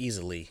would have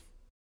easily.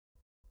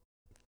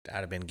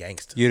 I'd have been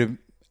gangster. You'd have.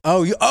 I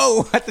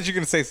thought you were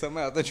gonna say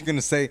something else. I thought you were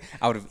gonna say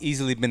I would have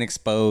easily been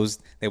exposed.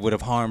 They would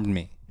have harmed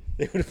me.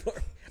 They would have.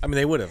 I mean,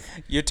 they would have.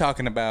 You're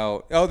talking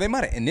about. They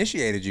might have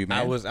initiated you, man.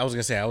 I was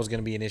gonna say I was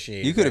gonna be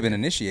initiated. You could have been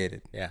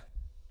initiated. Yeah.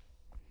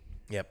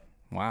 Yep.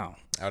 Wow.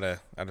 I'd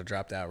have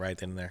dropped out right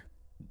then and there.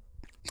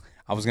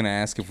 I was gonna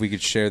ask if we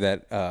could share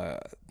that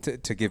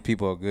to give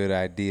people a good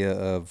idea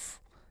of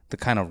the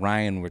kind of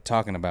Ryan we're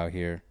talking about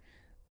here.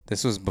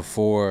 This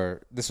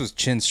was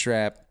chin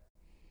strap,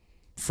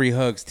 free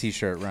hugs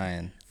T-shirt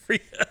Ryan. Free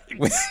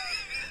hugs.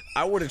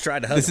 I would have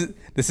tried to hug.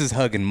 This is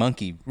hugging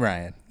monkey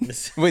Ryan.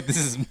 Wait, this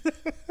is.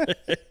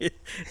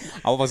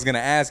 I was gonna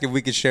ask if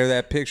we could share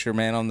that picture,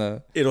 man. On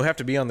the. It'll have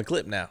to be on the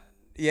clip now.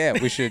 Yeah,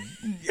 we should.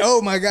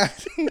 Oh my god.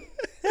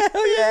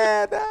 Hell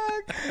yeah,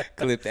 dog.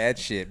 Clip that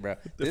shit, bro.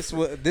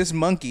 This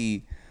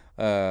monkey.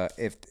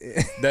 If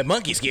That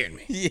monkey scared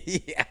me.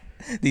 yeah,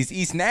 these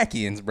East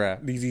Nakians, bro.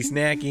 These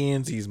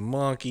snackians, these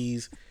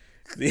monkeys.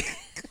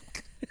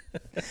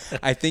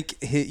 I think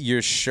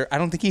your shirt. I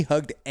don't think he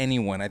hugged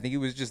anyone. I think he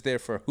was just there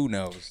for who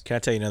knows. Can I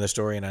tell you another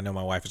story? And I know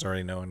my wife is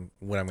already knowing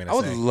what I'm going to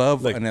I say. would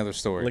love Look, another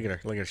story. Look at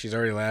her. Look at her. She's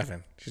already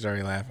laughing.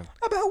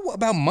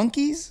 About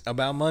monkeys.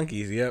 About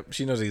monkeys. Yep.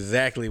 She knows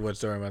exactly what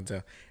story I'm about to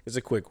tell. It's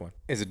a quick one.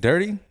 Is it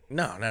dirty?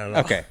 No.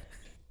 Okay,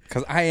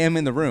 because I am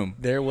in the room.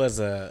 There was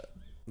a.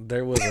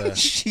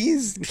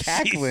 She's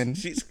cackling.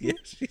 She's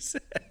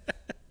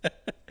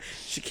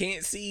she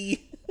can't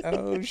see.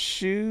 Oh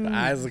shoot.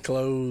 Eyes are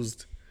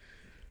closed.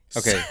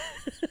 Okay.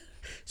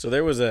 So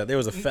there was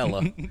a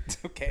fella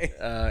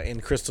Okay.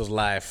 in Crystal's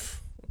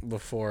life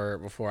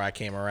before I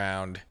came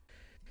around,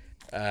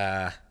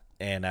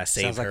 and I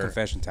saved Sounds like her.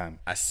 confession time.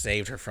 I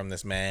saved her from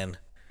this man.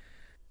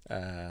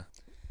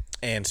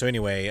 And so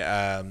anyway,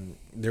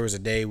 there was a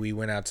day we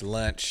went out to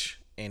lunch,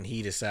 and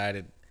he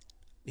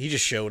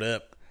just showed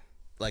up,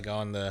 like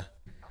on the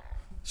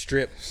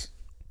strip,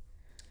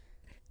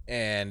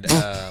 and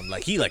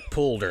like he like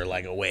pulled her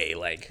like away,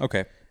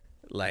 Okay.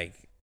 like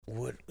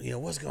what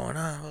what's going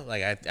on?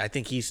 Like I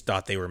think he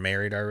thought they were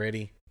married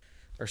already,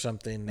 or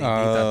something. He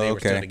thought they were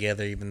still okay.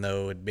 together, even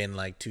though it'd been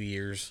like 2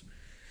 years.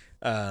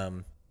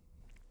 So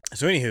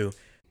anywho,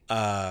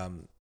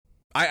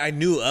 I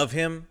knew of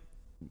him,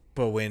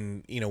 but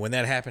when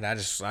that happened, I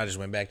just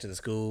went back to the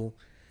school,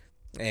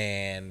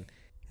 and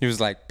He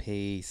was like,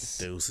 peace.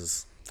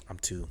 deuces. I'm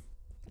too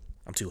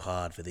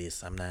hard for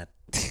this. I'm not.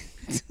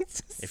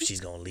 If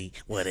she's gonna leave,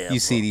 whatever. You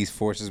see these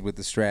forces with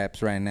the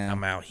straps right now.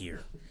 I'm out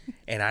here,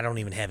 and I don't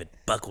even have it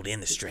buckled in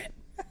the strap.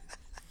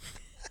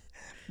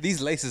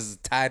 These laces are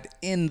tied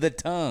in the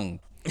tongue.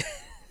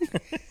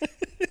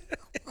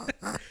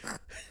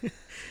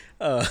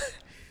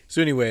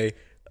 So anyway,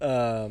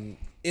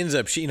 ends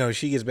up she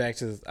gets back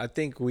to. I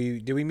think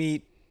we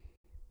meet.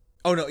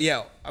 Oh no,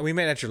 yeah, we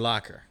met at your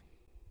locker.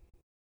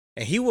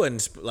 And he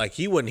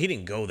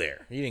didn't go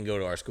there. He didn't go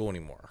to our school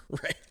anymore,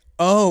 right?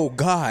 Oh,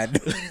 God.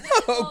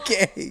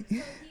 okay. So he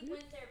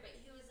went there, but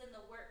he was in the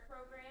work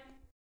program.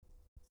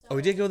 So, Oh,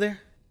 he did go there?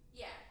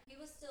 Yeah, he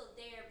was still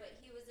there, but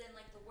he was in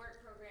like the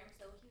work program,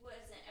 so he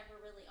wasn't ever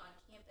really on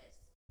campus.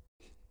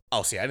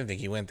 Oh, see, I didn't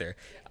think he went there.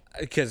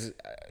 Because,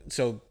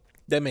 so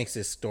that makes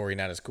this story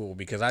not as cool,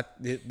 because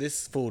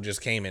this fool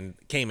just came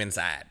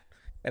inside.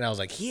 And I was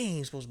like, he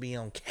ain't supposed to be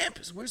on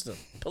campus. Where's the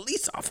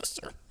police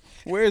officer?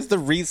 Where's the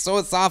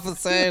resource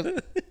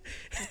officer?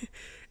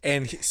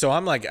 And so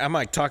I'm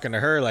like talking to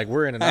her, like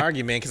we're in an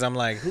argument, because I'm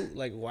like,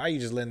 why are you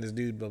just letting this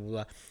dude, blah, blah,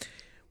 blah.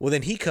 Well,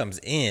 then he comes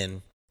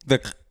in, The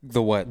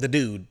what? the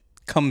dude,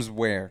 Comes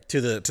where?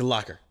 to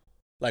locker,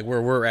 like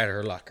where we're at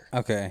her locker.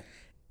 Okay.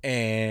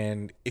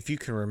 And if you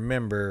can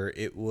remember,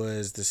 it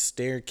was the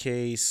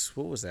staircase.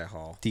 What was that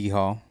hall? D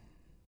hall.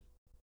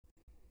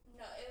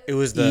 No, It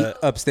was the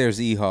Upstairs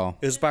E hall.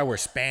 it was by where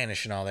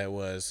Spanish and all that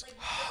was. like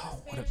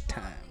what a Spanish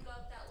time. hall, you go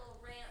up that little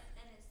ramp,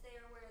 and it's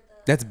there where the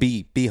That's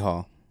B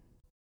hall.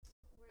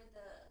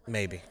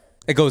 Maybe.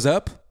 It goes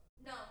up?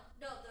 no,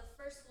 the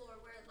first floor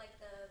where like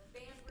the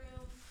band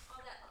room, all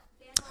that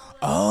band hall.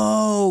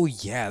 Oh,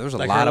 yeah. There's a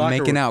Like lot her of locker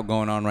making room. out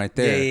going on right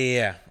Yeah, there.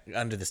 yeah, yeah.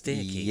 Under the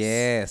staircase.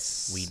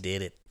 Yes. We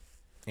did it.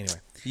 Anyway.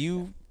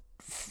 You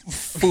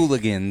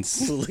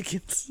fooligans.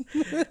 Hooligans.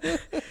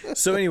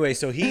 So anyway,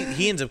 so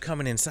he ends up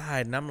coming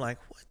inside, and I'm like,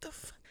 what the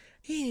fuck?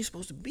 He ain't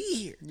supposed to be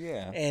here.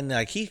 Yeah. And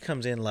like he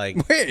comes in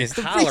like Where is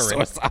the hollering.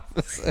 resource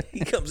officer?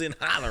 He comes in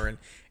hollering,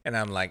 and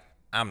I'm like,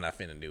 I'm not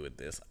finna do with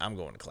this. I'm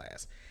going to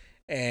class.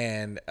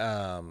 And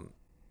I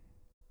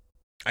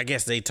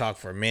guess they talk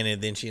for a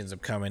minute, then she ends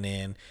up coming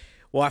in.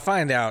 Well, I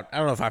find out, I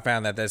don't know if I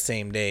found that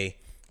same day,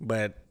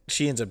 but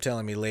she ends up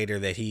telling me later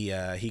that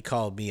he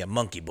called me a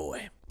monkey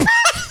boy.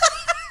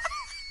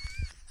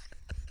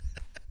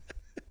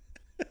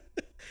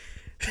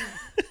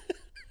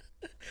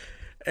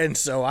 And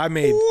so I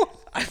made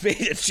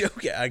a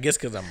joke. I guess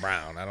because I'm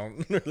brown. I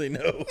don't really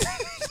know.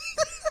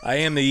 I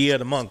am the year of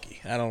the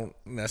monkey.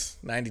 That's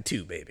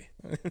 92, baby.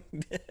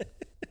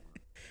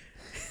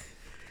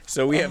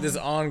 So we have this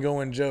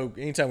ongoing joke.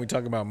 Anytime we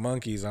talk about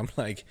monkeys, I'm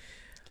like,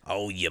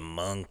 "Oh, you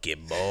monkey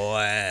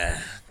boy,"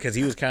 because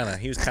he was kind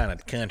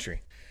of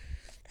country.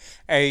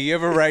 Hey, you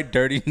ever write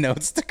dirty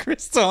notes to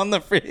Crystal on the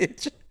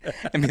fridge?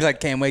 And be like,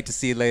 can't wait to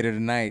see you later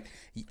tonight.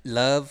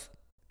 Love,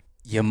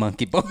 your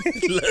monkey boy.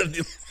 Loved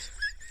him.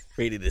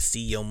 Ready to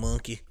see your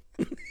monkey.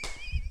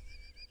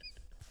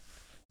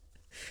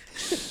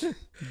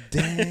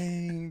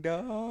 Dang,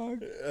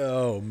 dog.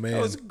 Oh man,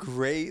 That was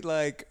great.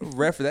 Like,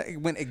 that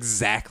went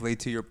exactly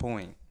to your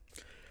point.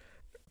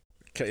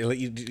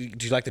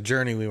 Did you like the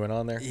journey we went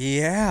on there?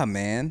 Yeah,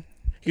 man.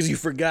 Because you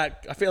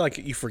forgot. I feel like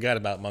you forgot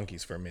about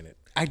monkeys for a minute.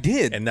 I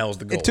did. And that was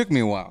the goal. It took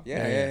me a while.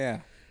 Yeah. Yeah.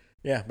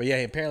 Yeah, but yeah,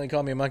 he apparently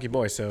called me a monkey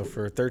boy. So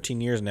for 13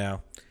 years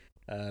now,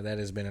 that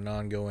has been an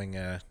ongoing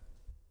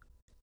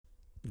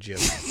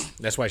joke.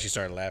 That's why she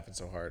started laughing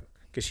so hard,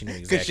 because she knew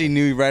exactly. Because she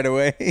knew right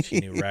away.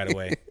 She knew right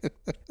away.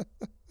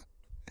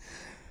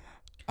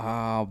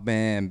 Oh,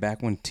 man.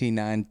 Back when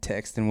T9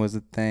 texting was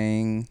a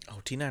thing. Oh,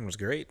 T9 was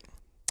great.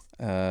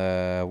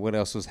 What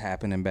else was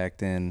happening back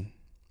then?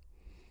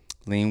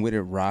 Lean with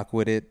it, rock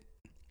with it.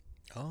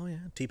 Oh yeah,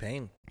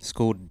 T-Pain.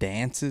 School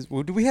dances.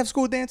 Well, do we have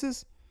school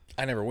dances?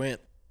 I never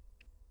went.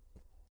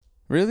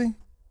 Really?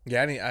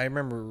 Yeah, I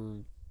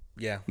remember.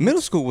 Yeah, Middle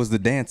school was the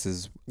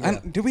dances. Yeah.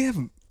 Do we have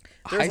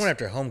there was one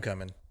after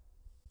homecoming.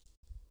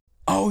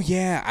 Oh,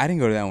 yeah. I didn't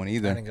go to that one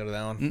either. I didn't go to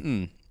that one.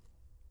 Mm-mm.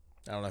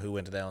 I don't know who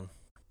went to that one.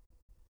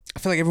 I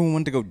feel like everyone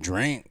wanted to go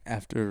drink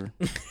after.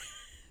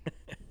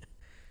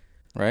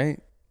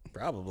 Right?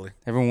 Probably.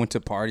 Everyone went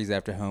to parties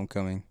after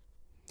homecoming.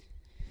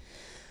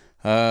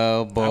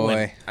 Oh,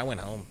 boy. I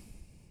went home.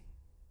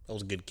 I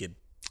was a good kid.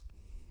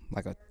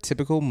 like a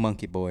typical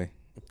monkey boy.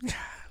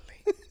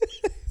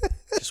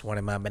 Just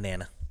wanted my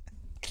banana.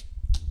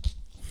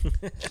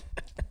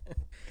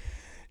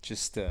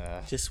 Just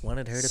Just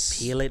wanted her to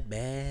peel it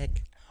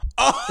back.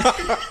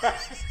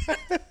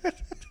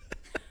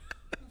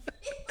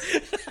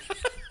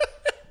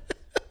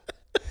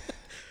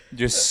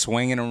 just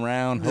swinging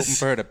around, hoping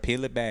for her to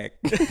peel it back.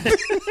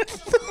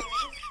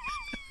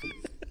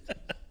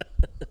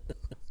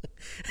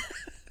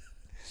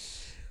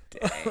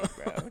 Dang,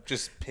 bro.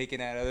 Just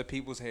picking at other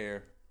people's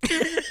hair.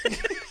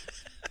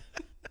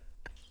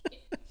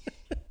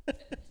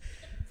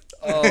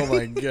 Oh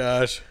my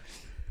gosh.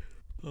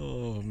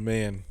 Oh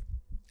man.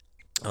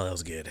 Oh, that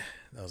was good.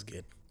 That was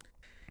good.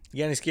 You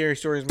got any scary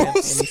stories, man?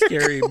 Any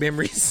scary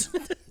memories?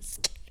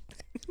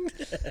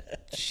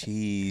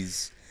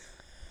 Jeez.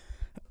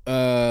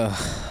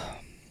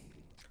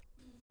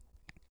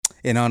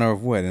 In honor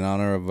of what? In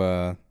honor of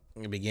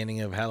The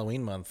beginning of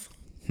Halloween month.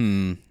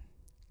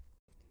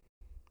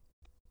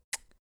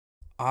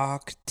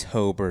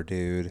 October,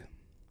 dude.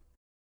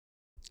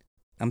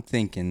 I'm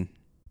thinking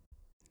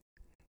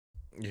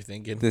You're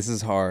thinking this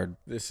is hard.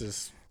 this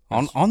is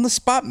On the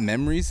spot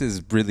memories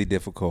is really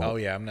difficult. Oh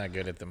yeah, I'm not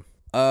good at them.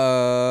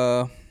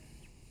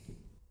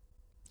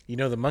 You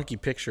know, the monkey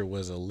picture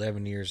was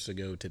 11 years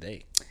ago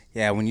today.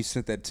 Yeah, when you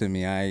sent that to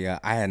me, I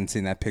hadn't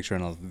seen that picture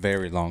in a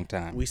very long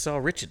time. We saw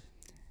Richard.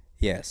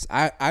 Yes,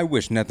 I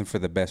wish nothing for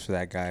the best for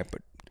that guy,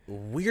 but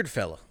Weird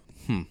fella.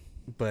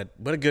 But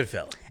a good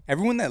fella.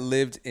 everyone that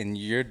lived in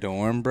your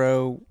dorm,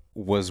 bro,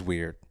 was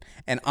weird.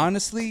 And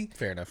honestly,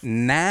 Fair enough.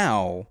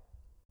 now,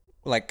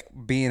 like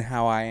being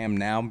how I am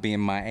now, being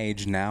my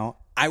age now,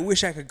 I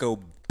wish I could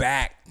go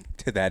back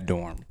to that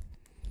dorm.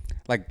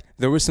 Like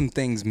there were some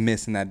things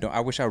missing that dorm.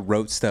 I wish I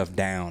wrote stuff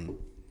down.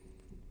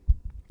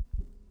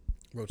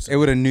 It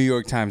would a New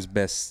York Times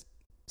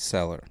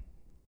bestseller.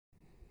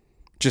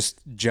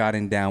 Just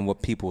jotting down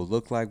what people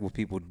look like, what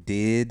people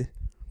did,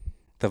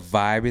 the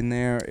vibe in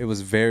there. It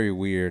was very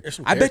weird. There's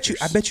some I bet you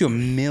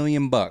 $1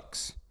 million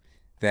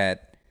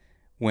that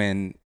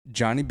when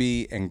Johnny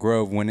B and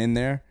Grove went in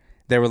there,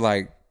 they were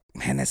like,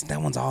 man,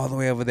 that one's all the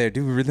way over there.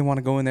 Do we really want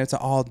to go in there? It's an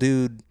all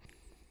dude,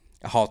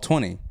 hall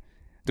 20.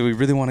 Do we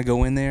really want to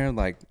go in there?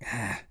 Like,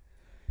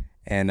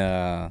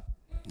 and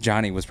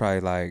Johnny was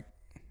probably like,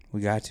 we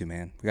got to,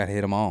 man. We got to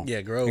hit them all.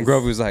 Yeah, Grove. And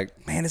Grove was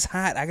like, man, it's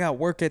hot. I got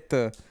work at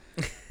the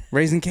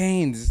Raising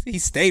Cane's. He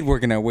stayed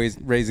working at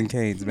Raising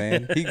Cane's,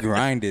 man. He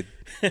grinded.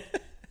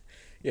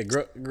 Yeah,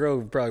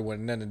 Grove probably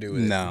wanted nothing to do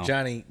with No. it.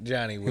 Johnny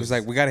He was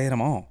like, we got to hit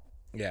them all.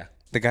 yeah.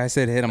 The guy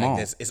said hit them all.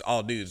 It's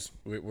all dudes.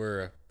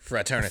 We're a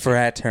fraternity.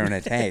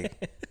 Fraternity.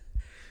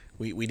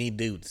 we need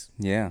dudes.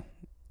 Yeah.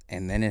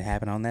 And then it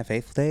happened on that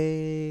fateful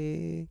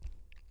day.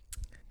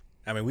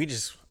 I mean,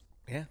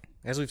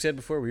 as we've said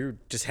before, we were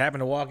just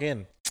happened to walk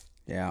in.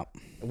 Yeah.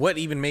 What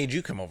even made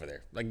you come over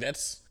there? Like,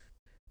 that's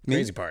the Me?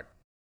 crazy part.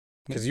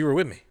 Because you were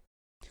with me.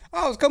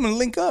 I was coming to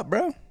link up,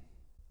 bro.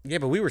 Yeah,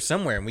 but we were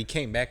somewhere and we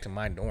came back to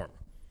my dorm.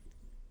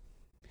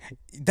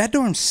 That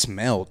dorm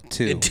smelled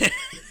too.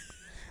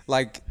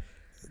 Like,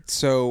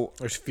 so.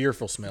 There's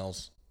fearful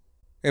smells.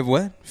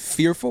 What?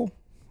 Fearful?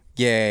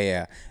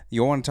 Yeah.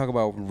 You want to talk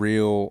about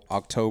real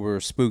October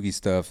spooky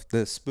stuff?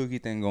 The spooky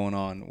thing going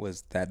on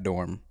was that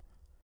dorm.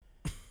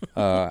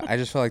 I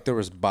just felt like there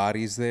was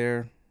bodies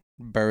there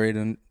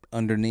buried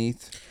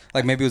underneath.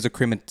 Like maybe it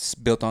was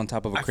built on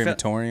top of a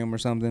crematorium or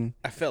something.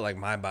 I felt like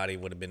my body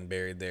would have been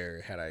buried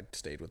there had I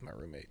stayed with my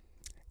roommate.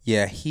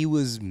 Yeah, he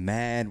was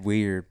mad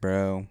weird,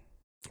 bro.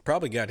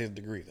 Probably got his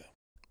degree, though.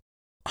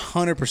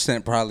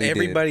 100% probably did.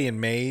 Everybody in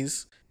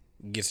Mays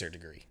gets their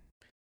degree.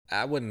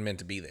 I wasn't meant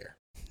to be there.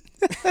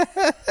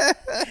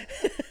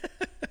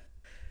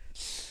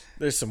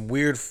 There's some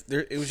weird.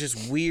 It was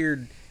just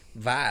weird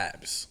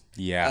vibes.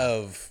 Yeah.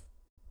 Of,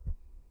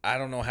 I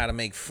don't know how to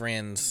make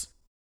friends,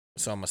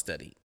 so I'm gonna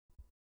study.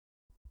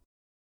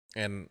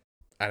 And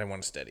I didn't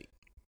want to study.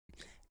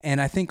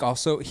 And I think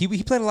also he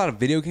played a lot of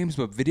video games,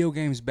 but video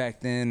games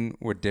back then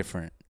were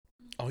different.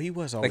 Oh, he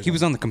was always Like he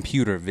was on the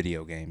computer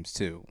video games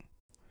too.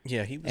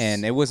 Yeah, he was.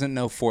 And it wasn't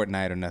no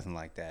Fortnite or nothing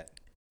like that.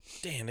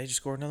 Damn, they just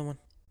scored another one.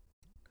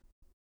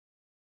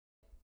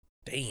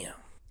 Damn.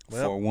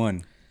 Well,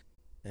 4-1.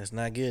 that's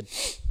not good.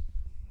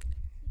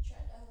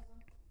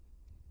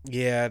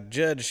 Yeah,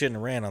 Judge shouldn't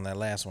have ran on that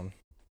last one.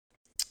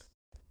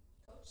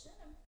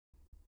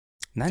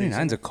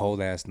 99's a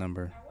cold ass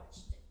number.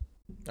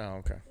 Oh,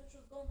 okay.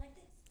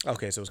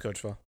 Okay, so it was Coach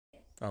Fall.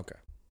 Okay.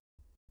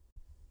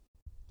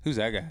 Who's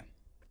that guy?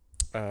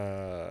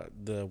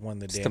 The one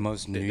that It's the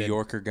most New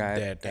Yorker guy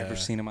I've that, ever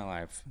seen in my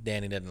life.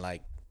 Danny doesn't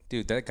like.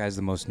 Dude, that guy's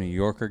the most New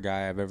Yorker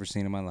guy I've ever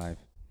seen in my life.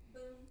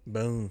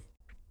 Boone.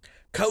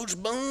 Coach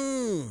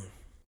Boone.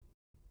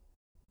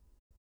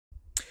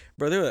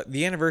 Brother,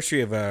 the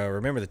anniversary of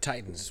Remember the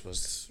Titans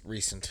was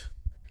recent.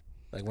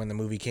 Like when the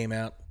movie came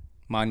out.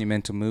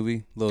 Monumental movie,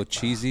 a little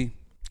cheesy,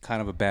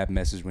 kind of a bad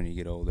message when you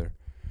get older.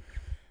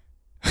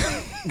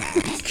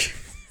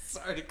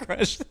 Sorry to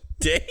crush.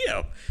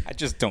 Damn. I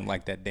just don't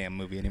like that damn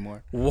movie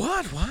anymore.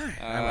 What? Why?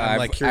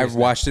 I've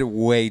watched it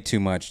way too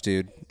much,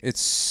 dude.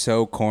 It's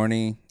so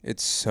corny.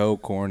 It's so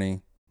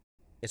corny.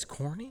 It's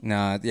corny?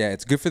 Nah, yeah,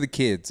 it's good for the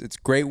kids. It's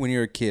great when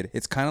you're a kid.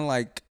 It's kind of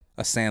like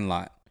a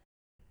Sandlot.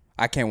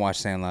 I can't watch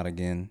Sandlot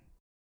again.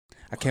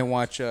 I can't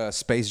watch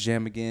Space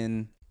Jam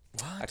again.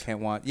 What? I can't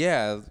watch.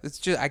 Yeah, it's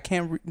just I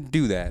can't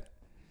do that.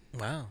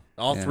 Wow.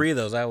 All Yeah. 3 of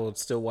those I will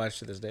still watch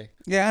to this day.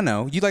 Yeah, I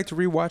know. You like to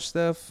rewatch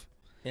stuff.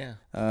 Yeah.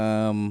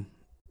 I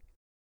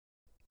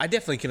I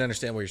definitely can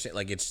understand what you're saying.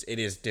 Like it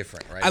is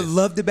different, right?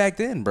 loved it back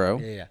then, bro.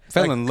 Yeah.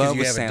 Fell Like, in 'cause love you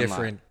with have Sandlot. a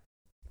different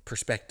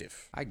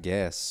perspective. I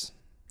guess.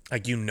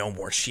 Like you know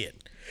more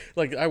shit.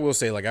 Like I will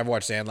say, like I've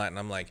watched Sandlot and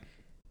I'm like,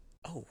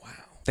 oh wow.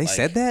 They Like,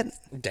 said that.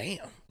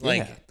 Damn.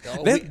 Like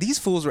Yeah. These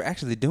fools were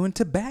actually doing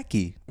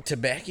tobacco.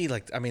 tobacco.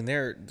 Like I mean,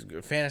 they're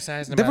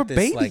fantasizing They about were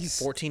this like babies.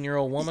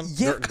 14-year-old woman.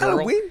 Yeah, kinda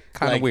girl. weird.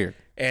 Kinda Like, weird.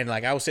 And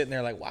like I was sitting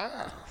there like,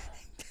 wow.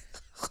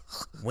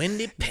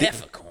 Wendy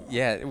Peppercorn.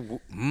 Yeah.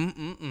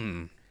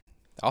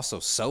 Also,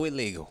 so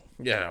illegal.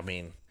 Yeah, I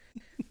mean,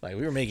 like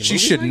we were making. She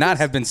movies should like not this?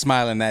 have been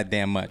smiling that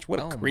damn much. What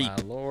a Oh creep. my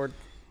lord.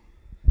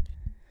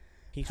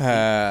 He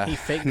Now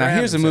faked here's a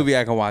himself. movie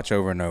I can watch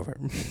over and over.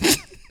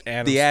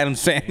 The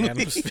Addams Family.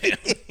 Addams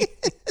Family.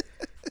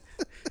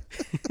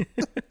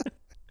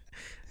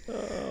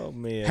 Oh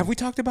man. Have we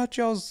talked about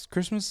y'all's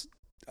Christmas?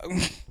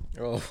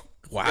 Oh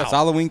wow. Y'all's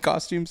Halloween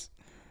costumes?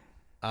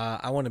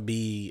 I want to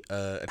be.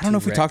 I I don't know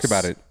if we talked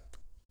about it.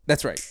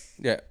 That's right.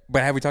 Yeah,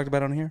 but have we talked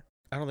about it on here?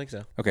 I don't think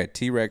so. Okay,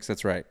 T-Rex.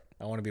 That's right.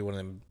 I want to be one of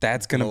them.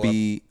 That's gonna blow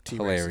be up T-Rexes.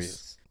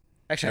 hilarious.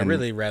 Actually, And- I'd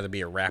really rather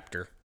be a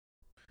raptor.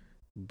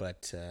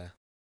 But like-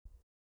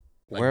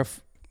 Wear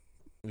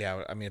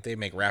yeah, I mean, if they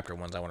make raptor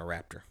ones, I want a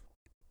raptor.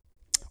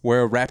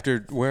 wear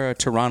a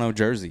Toronto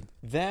jersey.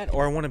 That,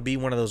 or I want to be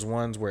one of those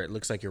ones where it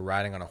looks like you're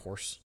riding on a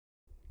horse,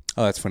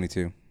 Oh, that's funny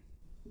too.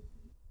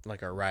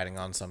 like or riding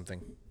on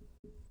something.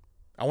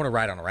 I want to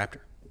ride on a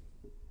raptor.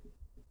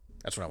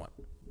 That's what I want.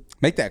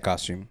 Make that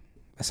costume.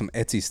 That's some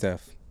Etsy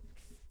stuff.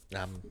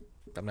 I'm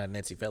not an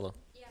Etsy fellow.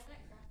 Yeah,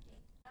 I'm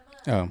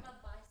not crafting. Oh. I'm a buy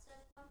stuff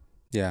mom,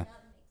 Yeah, not a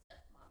make stuff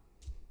mom.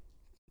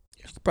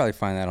 you could probably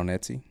find that on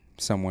Etsy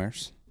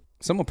somewheres.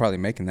 Someone probably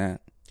making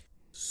that.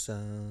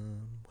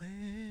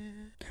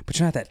 Somewhere. But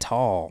you're not that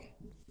tall.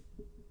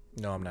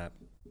 No, I'm not.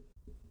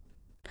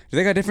 Do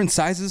they got different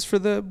sizes for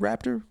the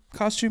raptor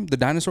costume? The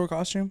dinosaur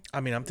costume?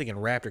 I mean, I'm thinking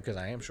raptor because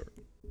I am short.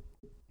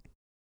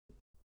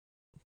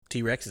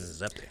 T-Rexes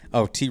is up there.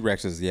 Oh,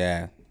 T-Rexes,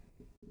 yeah.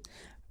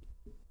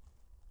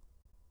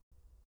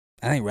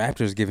 I think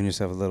Raptor's giving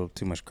yourself a little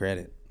too much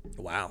credit.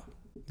 Wow.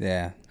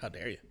 Yeah. How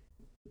dare you?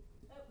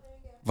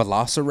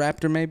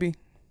 Velociraptor, maybe?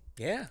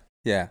 Yeah.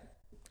 Yeah.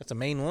 That's the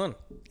main one.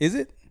 Is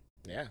it?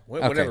 Yeah. Okay.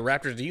 What other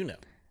raptors do you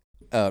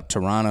know?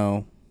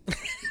 Toronto.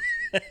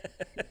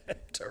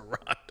 Toronto.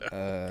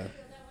 That one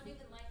even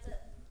lights up.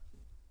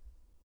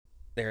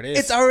 There it is.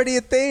 It's already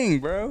a thing,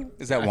 bro.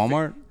 Is that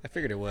Walmart? I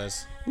figured it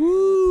was.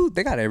 Woo!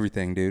 They got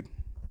everything, dude.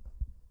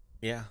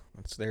 Yeah.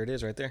 There it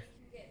is right there.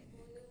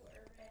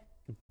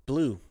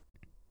 Blue.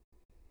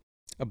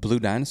 A blue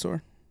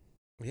dinosaur?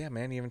 Yeah,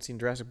 man. You haven't seen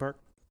Jurassic Park?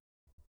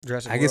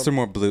 Jurassic I World? guess they're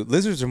more blue.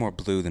 Lizards are more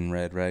blue than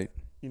red, right?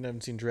 You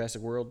haven't seen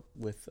Jurassic World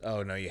with...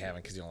 Oh, no, you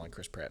haven't because you don't like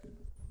Chris Pratt.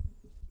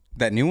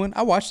 That new one?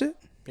 I watched it.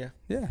 Yeah.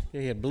 Yeah.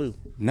 Yeah, he had blue.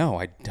 No,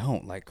 I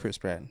don't like Chris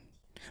Pratt.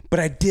 But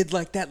I did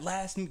like that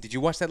last movie. Did you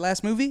watch that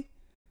last movie?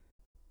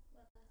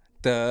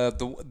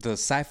 The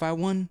sci-fi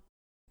one?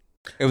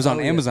 It was on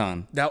yeah.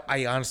 Amazon. Now,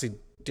 I honestly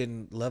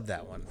didn't love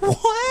that one.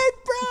 What,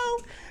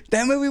 bro?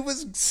 That movie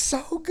was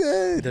so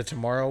good. The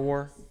Tomorrow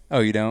War? Oh,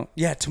 you don't?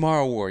 Yeah,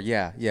 Tomorrow War.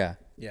 Yeah, yeah.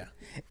 Yeah.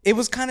 It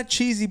was kind of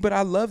cheesy, but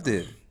I loved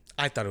it.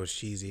 I thought it was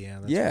cheesy. Yeah.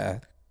 That's Yeah.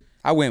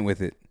 I went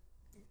with it,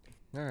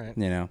 All right.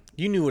 you know.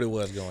 You knew what it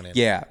was going in.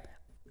 Yeah.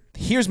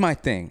 Here's my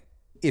thing.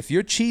 If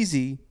you're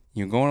cheesy,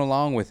 you're going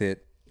along with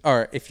it,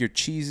 or if you're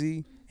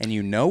cheesy and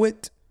you know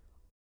it,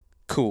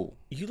 cool.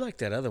 You like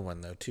that other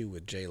one, though, too,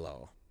 with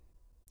J-Law.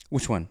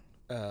 Which one?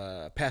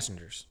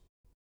 Passengers.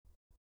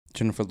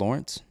 Jennifer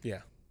Lawrence?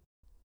 Yeah.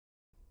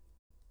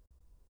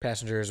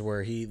 Passengers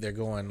where they're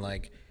going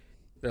like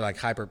they're like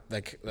hyper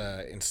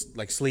in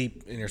like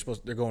sleep and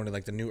they're going to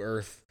like the new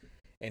Earth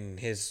and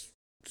his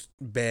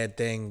bed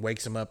thing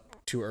wakes him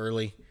up too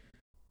early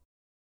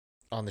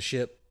on the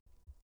ship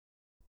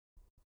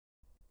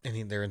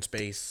and they're in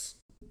space.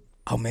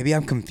 Oh, maybe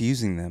I'm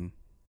confusing them.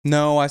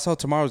 No, I saw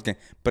Tomorrow's Game,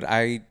 but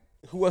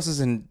who else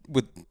is in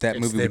with that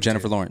It's movie them with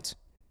Jennifer two. Lawrence?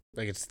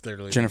 Like it's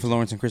literally Jennifer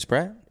Lawrence and Chris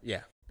Pratt?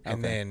 Yeah.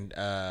 And Okay. then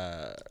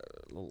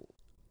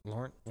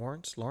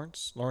Lawrence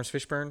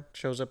Fishburne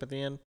shows up at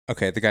the end.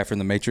 Okay, the guy from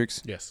The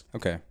Matrix? Yes.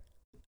 Okay.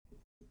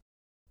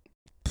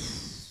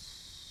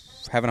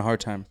 Having a hard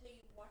time.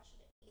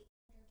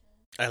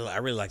 I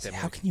really like that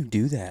How movie. can you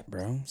do that,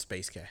 bro?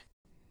 Space guy.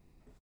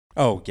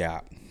 Oh,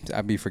 yeah.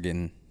 I'd be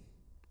forgetting.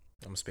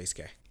 I'm a space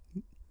guy.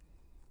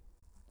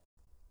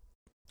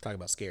 Talk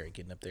about scary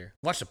getting up there.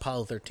 Watched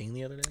Apollo 13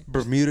 the other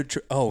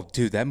day. Oh,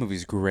 dude, that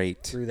movie's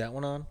great. Threw that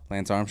one on.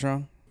 Lance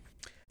Armstrong?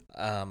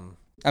 Um,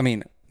 I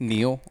mean,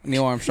 Neil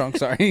Armstrong.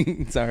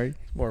 Sorry, sorry.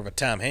 More of a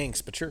Tom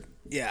Hanks, but sure.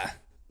 Yeah.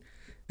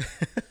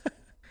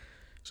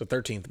 So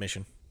 13th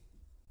mission.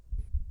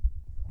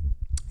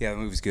 Yeah, the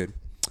movie's good.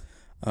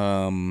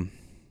 What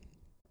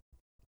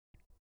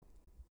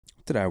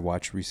did I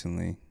watch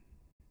recently?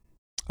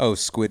 Oh,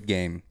 Squid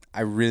Game.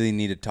 I really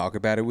need to talk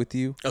about it with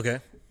you Okay.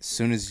 as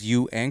soon as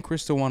you and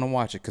Crystal want to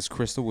watch it, because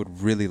Crystal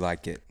would really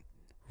like it.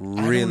 I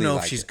Really don't know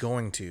like if she's it.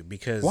 going to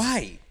because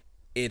Why?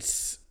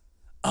 it's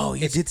Oh,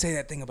 you did say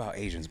that thing about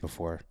Asians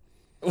before.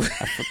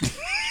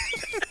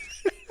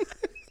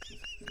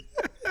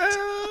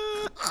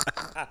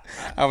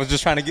 I was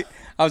just trying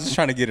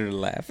to get her to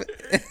laugh.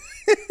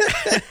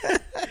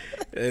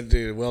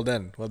 dude. Well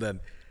done.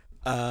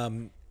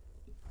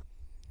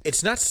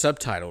 It's not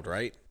subtitled,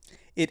 right?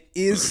 It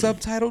is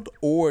subtitled,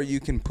 or you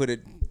can put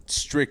it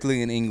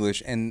strictly in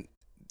English, and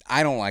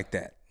I don't like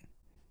that.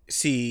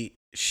 See,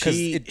 'Cause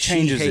it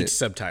changes she hates it.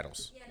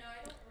 subtitles.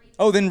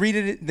 Oh, then read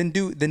it. Then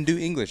do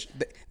English.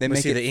 They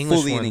make see, it the English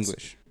fully in ones-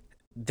 English.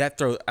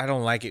 I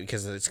don't like it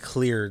because it's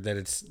clear that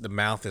it's the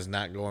mouth is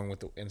not going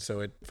with the, and so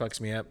it fucks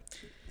me up.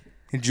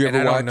 Did you And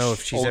ever I watch don't know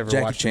if she's old ever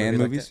Jackie watched a Chan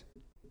movie like movies?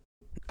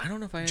 I don't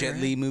know if I Jet ever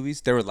Li have.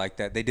 movies? They were like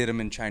that. They did them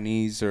in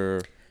Chinese,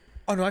 or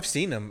Oh no, I've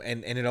seen them,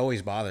 and it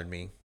always bothered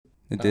me.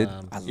 it did.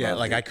 Yeah,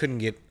 like it. I couldn't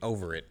get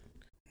over it.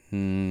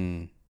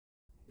 Hmm.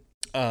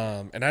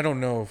 And I don't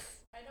know if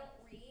I don't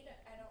read.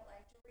 I don't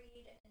like to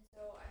read, and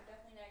so I'm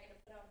definitely not gonna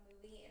put on a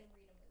movie and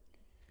read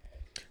a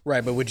movie.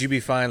 right, but would you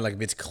be fine like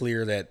if it's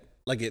clear that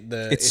like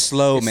It's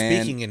slow,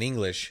 man. speaking in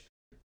English,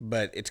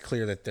 but it's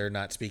clear that they're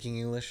not speaking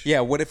English? Yeah.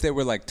 What if they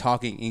were like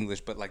talking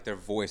English, but like their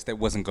voice that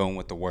wasn't going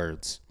with the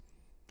words,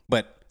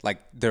 but like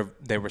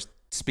they were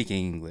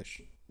speaking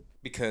English?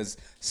 Because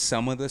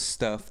some of the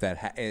stuff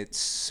that it's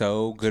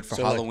so good for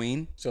So, like-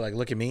 Halloween. So like,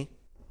 look at me,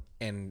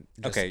 and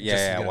just, Okay, just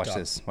yeah. gonna Watch talk.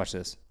 this. Watch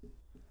this.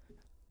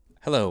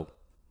 Hello,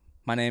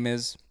 my name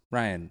is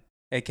Ryan,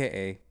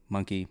 aka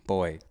Monkey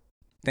Boy.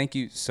 Thank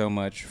you so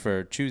much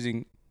for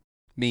choosing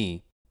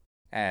me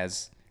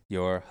as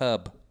your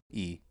hub.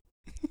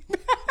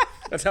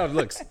 That's how it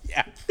looks.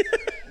 Yeah.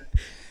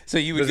 So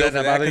you would Does go that for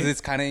not that bother because you?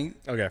 it's kind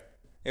of Okay,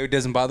 it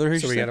doesn't bother her.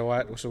 so we she said? gotta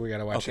watch. So we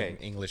gotta watch Okay. it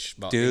in English.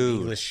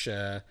 Dude. English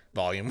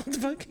volume. What the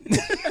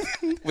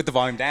fuck? With the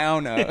volume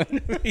down.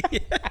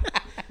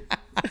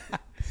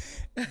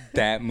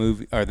 That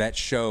movie or that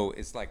show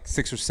is like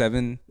 6 or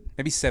 7,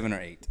 maybe 7 or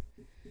 8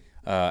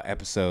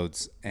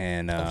 episodes,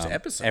 and it's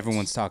episodes.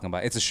 everyone's talking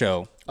about it. It's a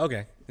show.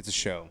 Okay. It's a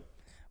show.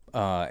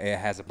 It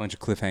has a bunch of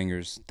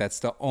cliffhangers. That's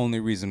the only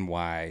reason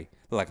why,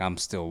 like, I'm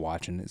still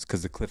watching it, is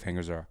because the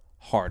cliffhangers are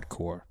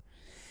hardcore,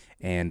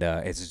 and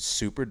it's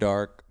super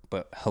dark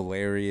but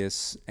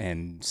hilarious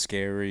and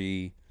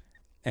scary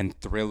and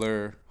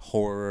thriller,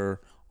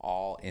 horror,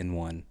 all in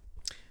one.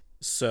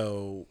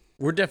 So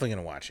we're definitely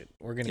gonna watch it.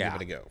 We're gonna Yeah.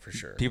 give it a go for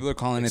sure. People are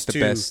calling It's it the too,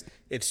 best.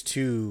 It's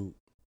too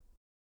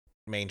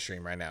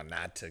mainstream right now.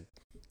 Not to.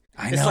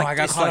 I it's know. like- I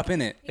got it's caught like- up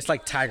in it. It's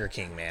like Tiger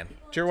King, man.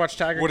 Did you ever watch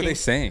Tiger What are King? they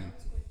saying?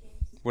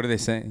 What are they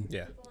saying?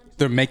 Yeah.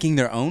 They're making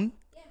their own?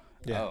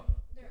 Yeah. Oh.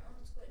 Their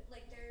own squid,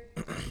 like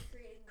they're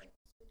creating like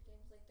Squid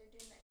Games, like they're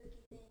doing that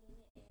cookie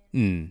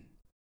thing. And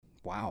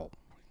Wow.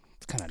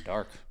 It's kind of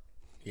dark.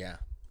 Yeah.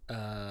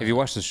 If you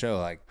watch the show,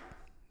 like,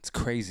 it's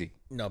crazy.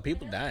 No,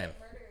 people dying.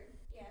 murdered.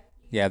 Yeah, you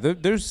Yeah,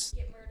 there's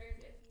get murdered if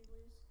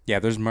you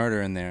lose. there's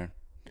murder in there.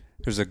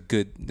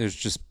 There's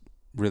just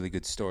really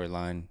good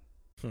storyline.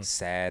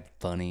 Sad,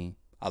 funny,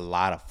 a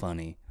lot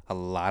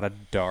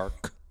of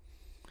dark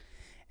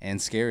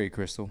and scary,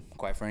 Crystal,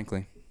 quite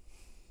frankly.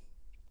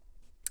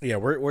 Yeah,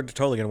 we're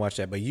totally gonna watch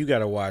that, but you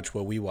gotta watch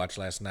what we watched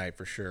last night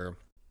for sure.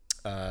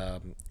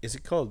 Is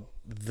it called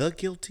The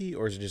Guilty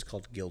or is it just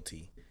called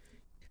Guilty?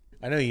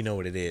 I know you know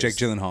what it is. Jake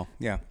Gyllenhaal.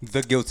 Yeah.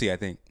 The Guilty, I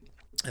think.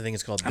 I think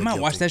it's called. The I might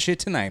watch Guilty. that shit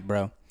tonight,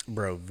 bro.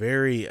 bro.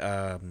 Very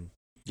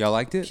Y'all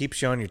liked it?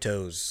 keeps you on your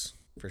toes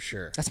for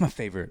sure. That's my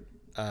favorite.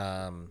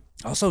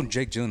 Also,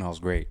 Jake Gyllenhaal's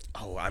great.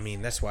 Oh, I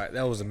mean that's why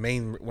that was the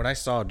main. When I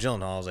saw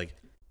Gyllenhaal, I was like,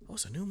 "Oh,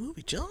 it's a new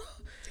movie, Gyllenhaal."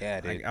 Yeah,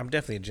 dude. I'm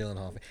definitely a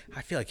Gyllenhaal fan.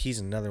 I feel like he's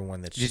another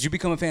one that's. Did you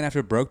become a fan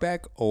after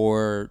Brokeback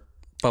or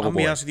Bubble I'll Boy?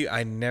 be honest with you,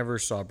 I never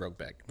saw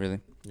Brokeback. Really?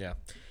 Yeah,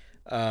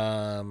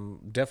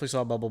 definitely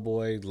saw Bubble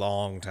Boy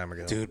long time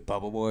ago. Dude,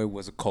 Bubble Boy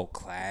was a cult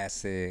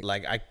classic.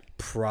 Like I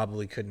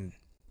probably couldn't.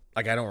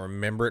 Like I don't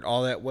remember it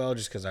all that well,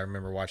 just because I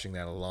remember watching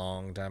that a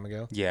long time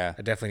ago. Yeah.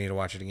 I definitely need to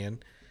watch it again.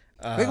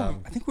 I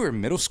think we were in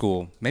middle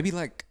school, maybe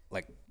like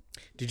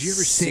Did you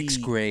ever sixth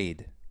see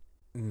grade.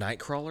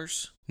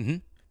 Nightcrawlers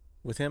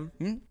with him?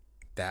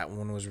 That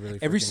one was really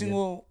Every freaking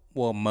single,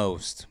 well,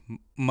 most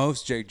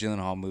Jake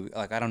Gyllenhaal movie.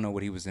 Like I don't know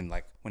what he was in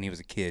like when he was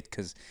a kid,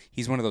 because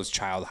he's one of those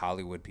child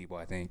Hollywood people.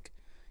 I think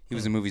he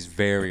was in movies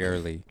very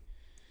early.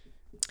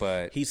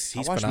 But good. He's I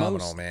watched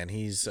phenomenal, most. man.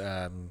 He's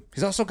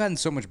He's also gotten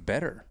so much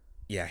better.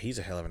 yeah, he's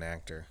a hell of an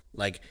actor.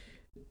 Like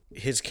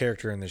his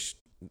character in this,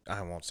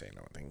 I won't say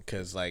anything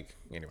because like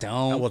anyway,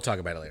 Don't. we'll talk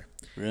about it later.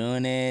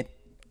 Ruin it.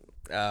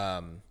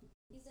 Um,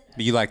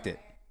 But you liked it.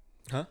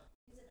 huh?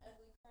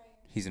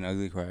 He's an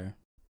ugly crier.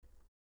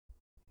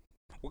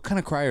 What kind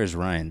of crier is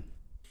Ryan?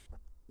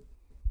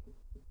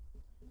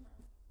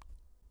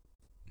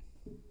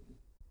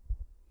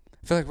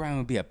 I feel like Ryan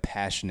would be a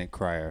passionate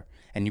crier,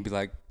 and you'd be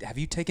like, "Have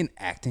you taken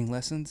acting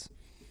lessons?"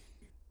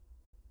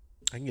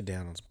 I can get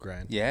down on some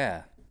crying.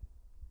 Yeah.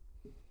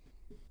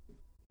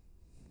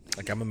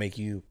 Like, I'm gonna make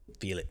you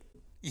feel it.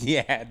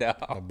 Yeah,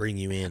 I'll dog. bring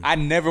you in. I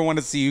never want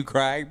to see you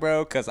cry,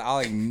 bro, because I'll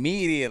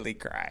immediately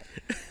cry.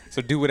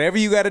 So do whatever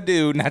you got to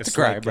do not to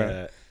cry, like,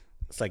 bro.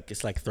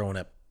 It's like throwing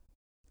up.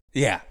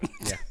 Yeah.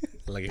 Yeah.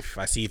 Like, if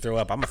I see you throw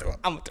up, I'm gonna throw up.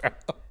 I'm gonna throw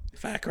up.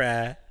 If I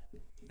cry,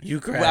 you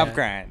cry. Well, I'm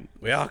crying.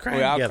 We all cry.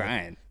 We're all together.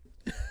 crying.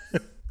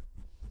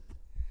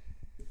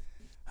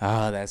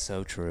 Oh, that's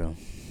so true.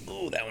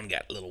 Oh, that one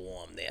got a little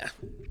warm there.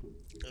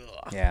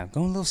 Ugh. Yeah,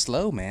 going a little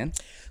slow, man.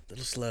 A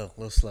little slow, a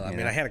little slow. I mean,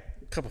 Yeah. I had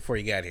a couple before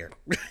you got here.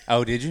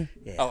 Oh, did you?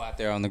 Yeah. Oh, out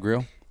there on the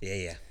grill?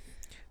 Yeah.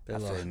 They're I a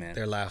feel little, you, man.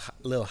 they're a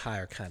little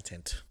higher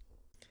content.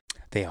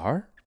 They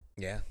are?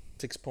 Yeah.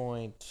 6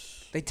 point.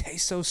 They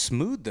taste so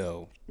smooth,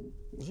 though.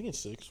 I think it's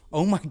 6.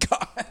 Oh, my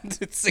God.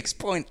 It's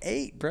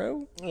 6.8,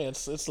 bro. Yeah,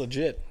 it's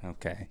legit.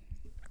 Okay.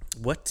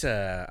 What?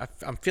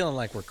 I'm feeling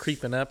like we're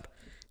creeping up,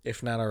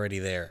 if not already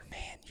there.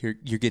 Man,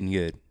 you're getting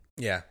good.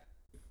 Yeah.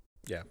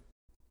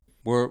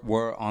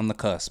 We're on the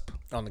cusp.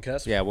 On the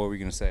cusp. Yeah, what were we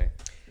going to say?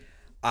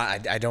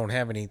 I don't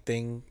have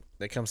anything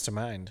that comes to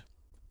mind.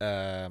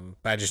 But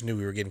I just knew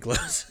we were getting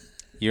close.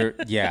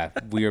 Yeah,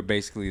 we are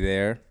basically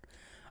there.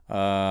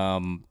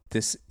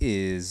 This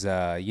is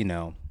the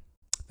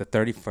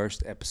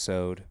 31st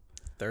episode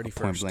of 31st.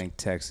 Point Blank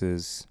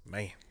Texas,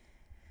 Man.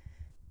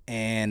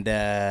 and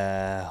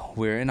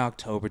we're in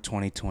October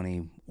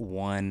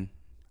 2021.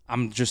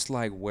 I'm just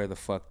like, where the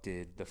fuck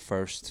did the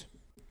first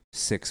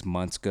 6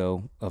 months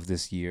go of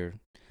this year?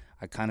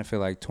 I kind of feel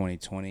like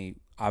 2020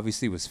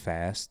 obviously was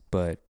fast,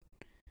 but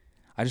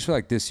I just feel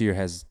like this year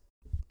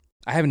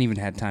I haven't even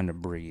had time to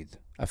breathe.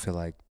 I feel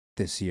like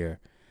this year.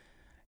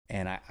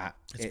 And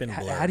It's been a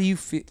blur. how do you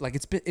feel? Like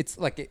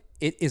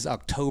it is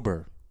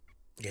October.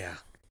 Yeah.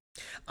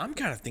 I'm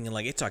kind of thinking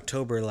like it's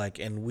October, like,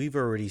 and we've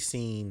already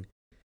seen.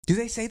 Do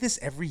they say this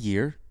every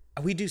year?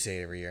 We do say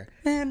it every year,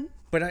 Man.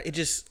 but it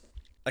just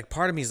like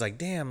part of me is like,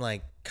 damn,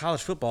 like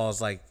college football is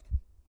like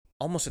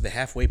almost at the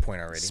halfway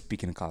point already.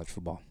 Speaking of college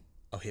football,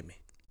 Oh, hit me.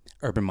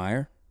 Urban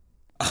Meyer.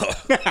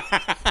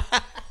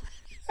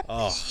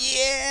 Oh,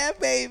 Yeah,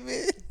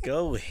 baby.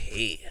 go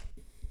ahead.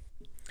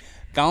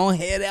 Go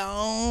ahead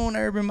on,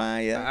 Urban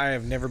Meyer. I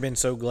have never been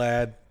so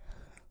glad.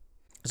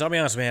 So I'll be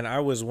honest, man. I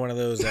was one of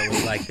those that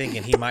was like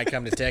thinking he might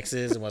come to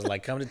Texas and was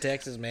like, come to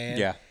Texas, man.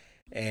 Yeah.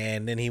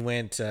 And then he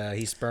went,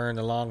 he spurned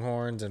the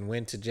Longhorns and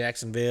went to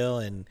Jacksonville.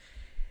 And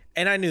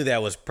I knew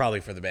that was probably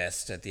for the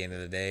best at the end of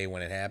the day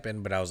when it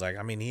happened. But I was like,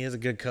 I mean, he is a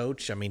good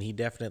coach. I mean, he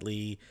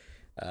definitely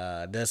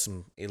does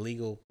some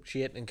illegal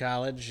shit in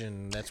college,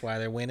 and that's why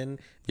they're winning.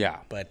 Yeah.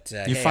 But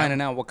You're hey, finding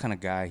out what kind of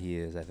guy he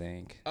is, I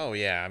think. Oh,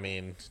 yeah. I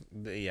mean,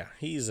 yeah,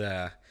 he's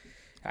I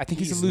think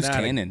he's a loose not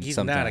cannon he's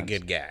sometimes. not a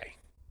good guy.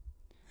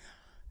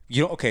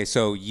 Okay,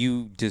 so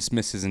you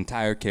dismiss his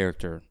entire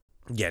character.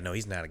 Yeah, no,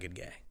 he's not a good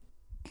guy.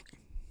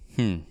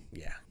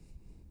 Yeah.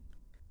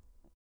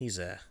 He's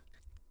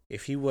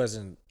if he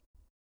wasn't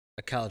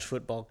a college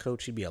football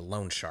coach, he'd be a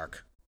loan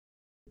shark.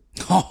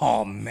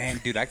 Oh, man,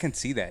 dude, I can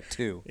see that,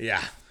 too.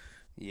 Yeah.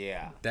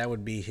 Yeah. That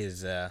would be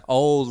his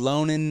Oh,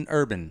 Lone and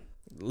Urban.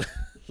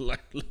 loan.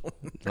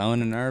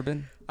 Lone and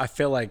Urban? I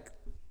feel like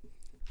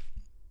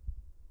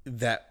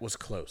that was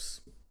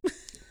close.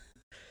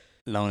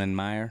 Lone and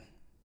Meyer?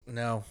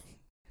 No.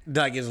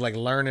 Like it's like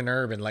learning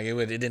urban. Like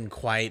it didn't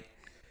quite.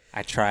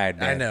 I tried,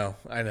 man.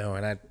 I know,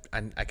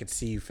 and I could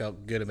see you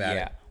felt good about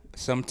Yeah. it.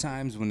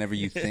 Sometimes whenever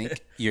you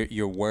think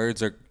your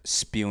words are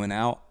spewing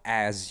out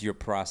as you're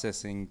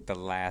processing the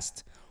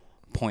last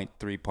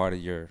 0.3 part of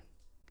your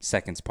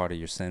seconds part of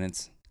your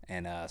sentence,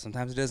 and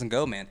sometimes it doesn't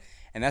go, man.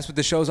 And that's what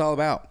the show's all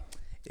about.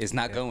 It's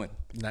not going.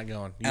 Not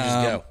going. You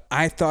just go.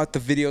 I thought the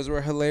videos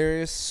were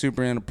hilarious,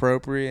 super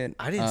inappropriate.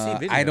 I didn't see a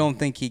video. I don't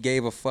think he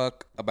gave a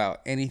fuck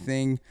about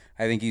anything.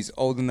 I think he's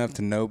old enough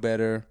to know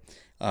better.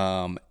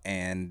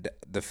 And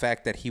the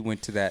fact that he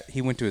went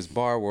to his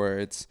bar where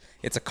it's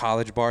a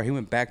college bar. He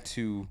went back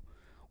to,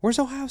 where's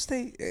Ohio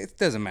State? It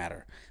doesn't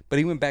matter. But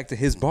he went back to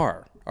his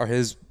bar or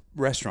his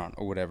restaurant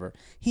or whatever.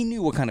 He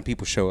knew what kind of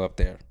people show up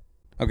there.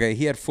 Okay,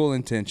 he had full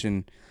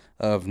intention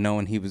of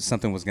knowing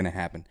something was going to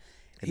happen.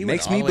 It He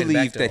makes went me all the way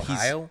believe back to that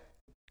Ohio?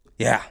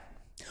 yeah.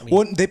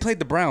 Well, they played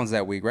the Browns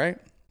that week, right?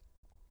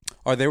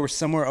 Or they were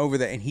somewhere over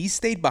there, and he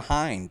stayed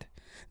behind.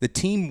 The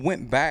team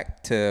went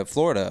back to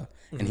Florida,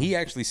 and he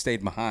actually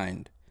stayed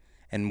behind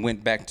and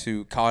went back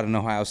to caught an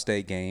Ohio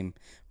State game.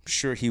 I'm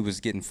sure he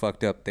was getting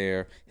fucked up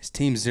there. His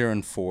team's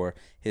 0-4.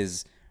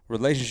 His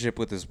relationship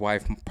with his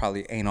wife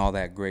probably ain't all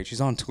that great.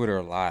 She's on Twitter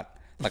a lot,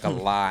 like a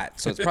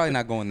lot. So it's probably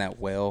not going that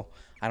well.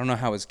 I don't know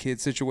how his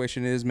kid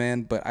situation is,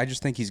 man, but I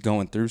just think he's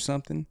going through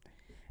something.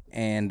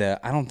 And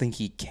I don't think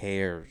he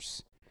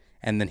cares.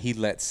 And then he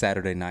let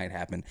Saturday night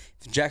happen.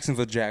 If the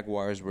Jacksonville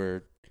Jaguars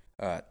were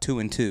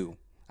 2-2,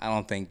 I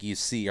don't think you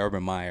see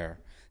Urban Meyer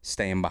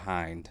staying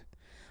behind.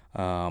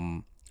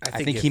 I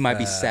think he might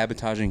be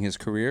sabotaging his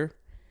career.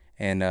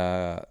 And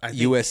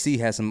USC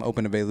has some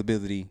open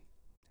availability,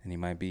 and he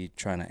might be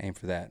trying to aim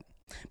for that.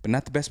 but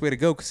not the best way to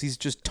go because he's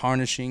just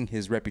tarnishing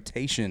his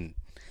reputation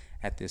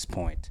at this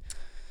point.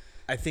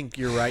 I think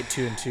you're right.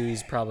 2-2.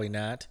 He's probably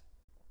not.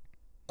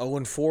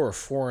 0-4 or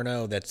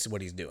 4-0. That's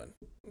what he's doing.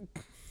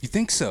 You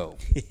think so?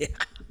 Yeah.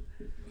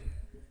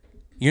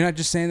 You're not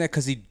just saying that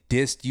because he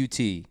dissed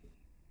UT.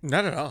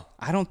 Not at all.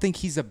 I don't think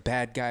he's a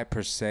bad guy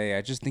per se.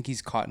 I just think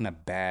he's caught in a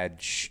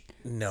bad.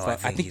 No, I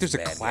think there's a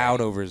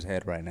cloud over his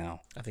head right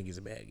now. I think he's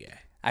a bad guy.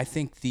 I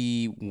think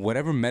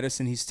whatever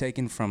medicine he's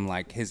taken from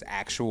like his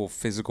actual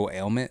physical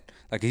ailment,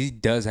 like he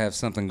does have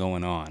something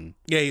going on.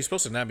 Yeah, he's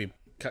supposed to not be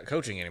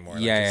coaching anymore.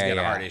 Like, Yeah, he's got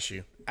yeah. a heart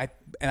issue.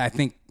 I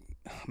think,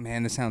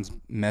 man, this sounds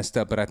messed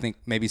up, but I think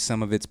maybe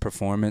some of it's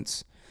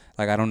performance.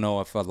 Like I don't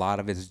know if a lot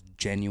of it is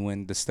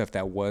genuine. The stuff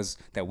that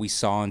we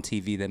saw on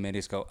TV that made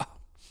us go, oh,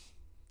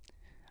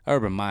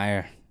 Urban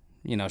Meyer,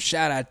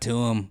 shout out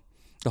to him.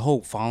 The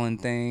whole fallen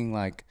thing,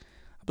 like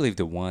I believed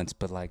it once,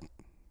 but like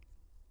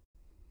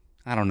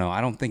I don't know. I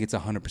don't think it's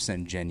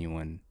 100%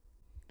 genuine.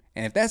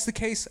 And if that's the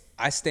case,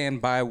 I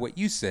stand by what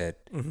you said,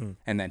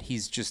 and that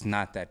he's just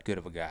not that good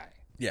of a guy.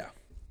 Yeah.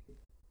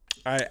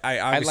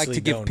 I like to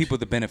give don't. people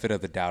the benefit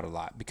of the doubt a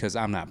lot because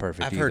I'm not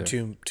perfect. I've either. heard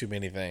too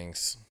many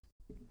things.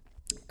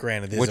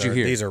 Granted, What'd you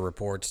hear? these are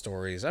report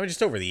stories. I mean,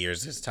 just over the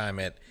years, his time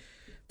at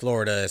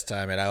Florida, his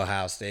time at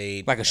Ohio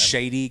State, like a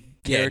shady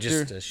character. Yeah,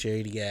 just a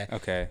shady guy.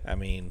 Okay. I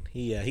mean,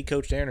 he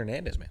coached Aaron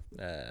Hernandez,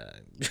 man.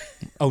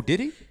 Oh, did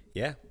he?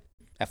 Yeah,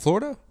 At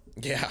Florida?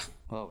 yeah,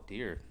 Oh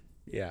dear.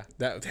 yeah.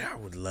 That I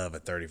would love a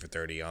 30 for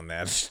 30 on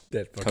that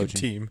fucking Coaching.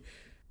 team.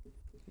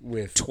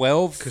 With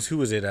 12. because who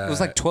was it? It was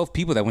like 12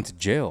 people that went to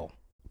jail.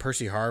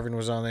 Percy Harvin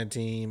was on that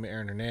team.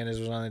 Aaron Hernandez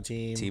was on that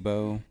team.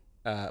 Tebow.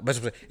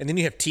 And then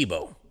you have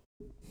Tebow,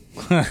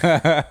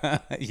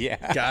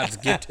 Yeah. God's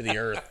gift to the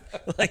earth.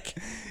 Like,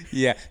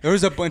 Yeah. There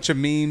was a bunch of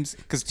memes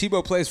because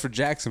Tebow plays for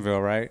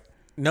Jacksonville, right?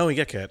 no, he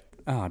got cut.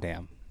 Oh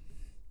damn.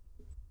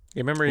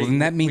 You remember? Well, then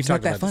that means we not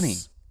talked that about funny.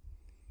 this.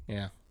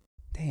 Yeah.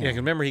 Damn. Yeah, 'cause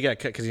remember he got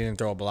cut because he didn't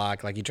throw a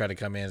block. Like he tried to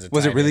come in as a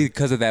Was it tight really end.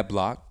 because of that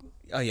block?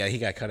 Oh yeah, he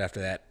got cut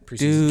after that preseason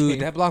Dude, game.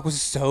 that block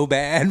was so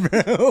bad,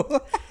 bro.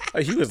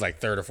 He was like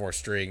third or fourth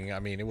string. I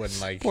mean, it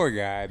wasn't like Poor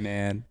guy,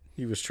 man.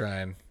 he was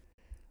trying.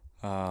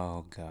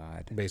 Oh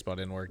God. Baseball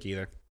didn't work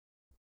either.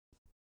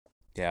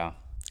 Yeah.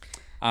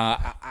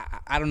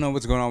 I don't know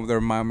what's going on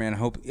with my man. I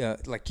hope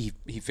like he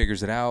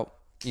figures it out.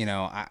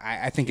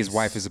 I think his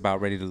wife is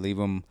about ready to leave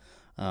him.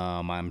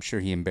 I'm sure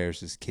he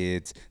embarrasses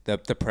kids. The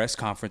press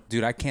conference,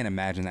 dude. I can't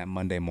imagine that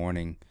Monday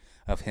morning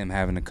of him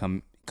having to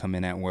come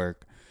in at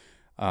work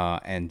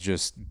and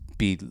just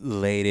be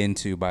laid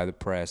into by the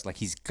press. Like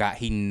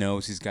he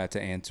knows he's got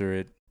to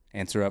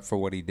answer up for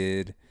what he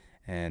did.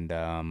 And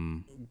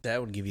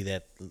That would give you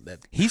that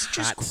he's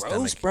just hot gross,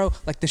 stomach. bro.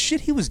 Like the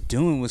shit he was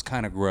doing was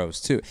kind of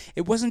gross too.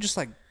 It wasn't just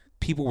like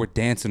people were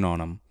dancing on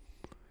him.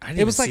 I didn't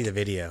It even was see like- the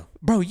video.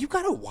 Bro, you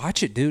gotta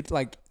watch it, dude.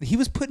 Like he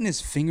was putting his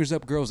fingers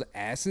up girls'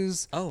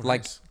 asses, Oh,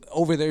 like nice.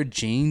 over their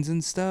jeans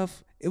and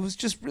stuff. It was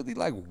just really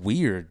like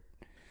weird.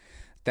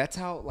 That's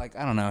how, like,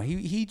 I don't know.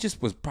 He just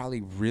was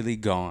probably really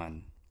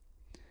gone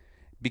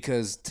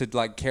because to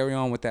like carry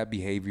on with that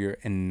behavior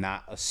and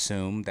not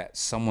assume that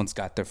someone's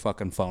got their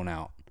fucking phone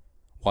out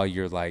while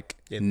you're like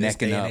In this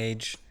necking day up. and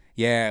age,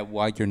 Yeah,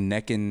 while you're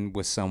necking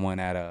with someone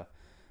at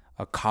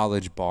a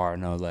college bar,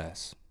 no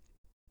less.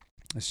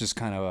 It's just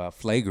kind of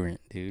flagrant,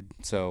 dude.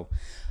 So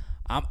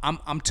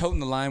I'm toting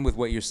the line with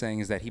what you're saying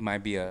is that he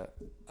might be a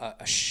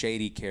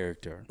shady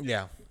character.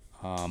 yeah.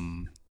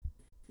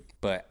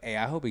 But hey,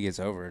 I hope he gets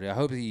over it. I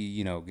hope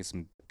he gets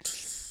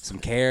some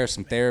care,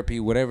 some therapy,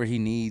 whatever he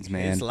needs,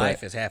 man. His But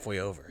life is halfway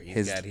over.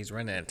 He's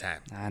running out of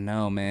time. I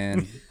know,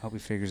 man. Hope he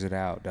figures it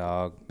out,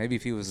 dog. Maybe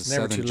if he was a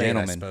Never too Southern late, I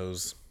gentleman.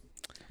 suppose.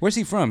 Where's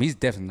he from? He's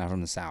definitely not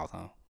from the South,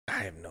 huh?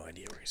 I have no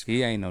idea where he's from.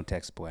 He ain't no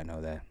Texas boy. I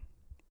know that.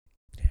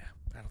 Yeah,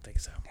 I don't think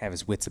so. Have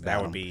his wits about That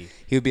him. would be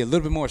He would be a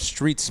little bit more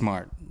street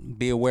smart.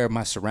 Be aware of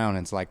my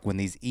surroundings. Like when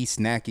these East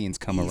Nakians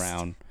come East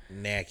around,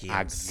 Nacky.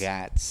 I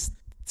got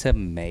to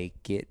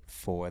make it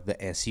for the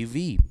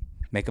SUV.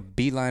 Make a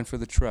beeline for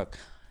the truck.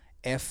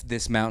 F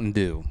this Mountain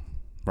Dew,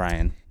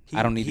 Ryan.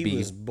 I don't need to be. He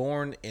was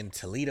born in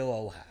Toledo,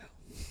 Ohio.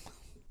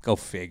 Go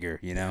figure,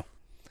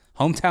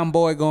 Hometown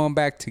boy going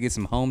back to get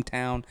some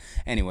hometown.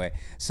 Anyway,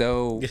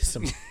 so Get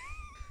some.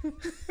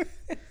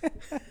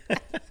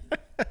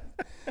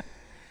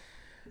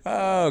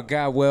 oh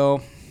God,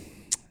 well,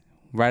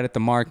 right at the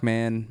mark,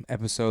 man.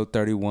 Episode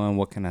 31.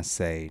 What can I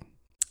say?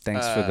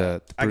 Thanks for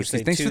the I can Bruce Lee.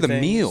 say Thanks two for the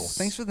meal. things.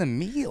 Thanks for the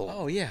meal.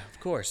 Oh yeah, of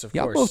course,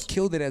 Y'all course. both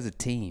killed it as a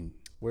team.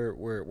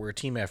 We're a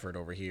team effort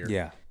over here.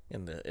 Yeah.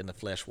 In the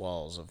flesh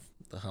walls of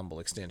the humble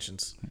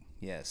extensions.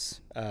 Yes.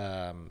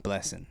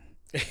 Blessing.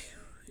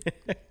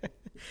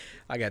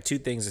 I got two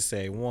things to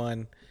say.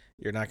 One,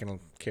 you're not going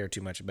to care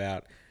too much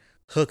about.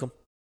 Hook 'em.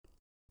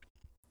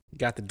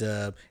 Got the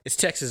dub. It's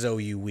Texas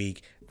OU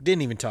week.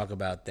 Didn't even talk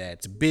about that.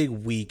 It's a big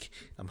week.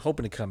 I'm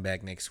hoping to come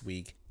back next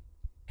week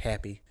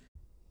happy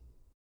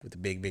with a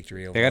big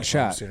victory over They got a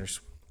Oklahoma shot. Sooners.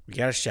 We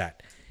got a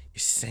shot. You're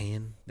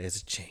saying there's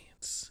a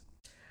chance.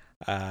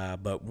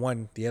 But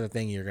the other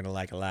thing you're going to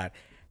like a lot,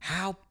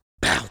 how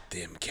about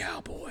them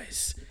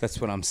Cowboys. That's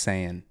what I'm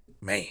saying.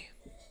 Man,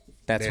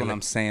 That's They're what look-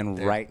 I'm saying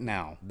right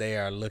now. they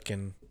are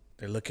looking.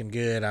 They're looking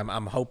good.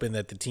 I'm hoping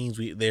that the teams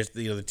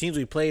the teams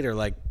we played are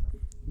like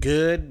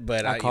good,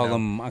 but I call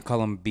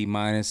them B-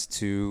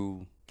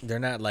 to They're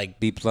not like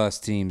B+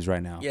 teams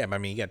right now. yeah. I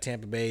mean, you got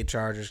Tampa Bay,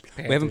 Chargers.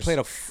 Panthers. We haven't played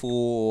a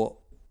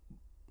full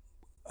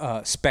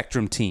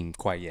spectrum team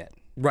quite yet.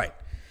 right.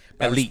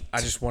 But Elite. I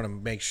just want to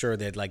make sure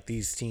that like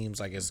these teams,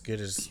 like as good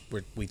as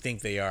we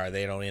think they are,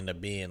 they don't end up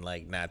being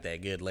like not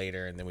that good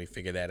later, and then we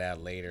figure that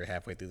out later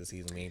halfway through the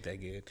season. We ain't that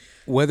good.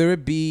 Whether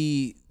it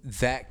be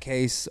that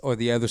case or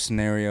the other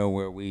scenario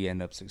where we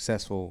end up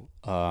successful,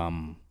 those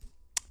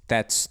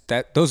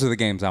are the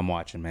games I'm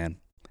watching, man.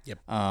 Yep.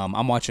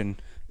 I'm watching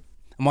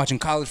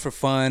college for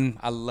fun.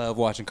 I love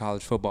watching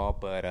college football,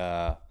 but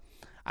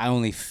I'm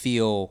only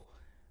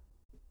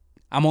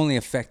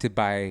affected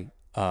by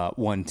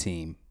one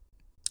team,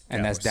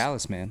 and that's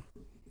Dallas, man.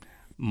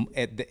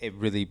 It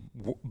really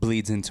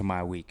bleeds into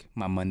my week,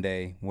 my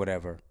Monday,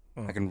 whatever.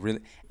 I can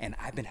really, and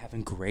I've been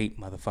having great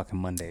motherfucking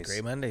Mondays.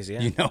 Great Mondays, yeah.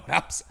 You know what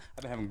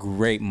I've been having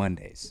great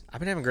Mondays. I've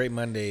been having great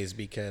Mondays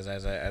because,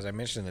 as I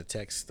mentioned in the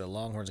text, the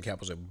Longhorns and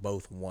Cowboys have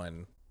both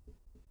won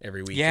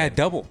every week. Yeah,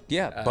 double.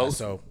 Yeah, both.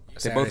 So They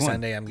Saturday, both won.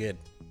 Sunday, I'm good.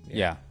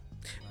 Yeah.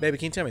 Baby,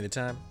 can you tell me the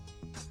time?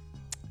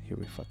 Here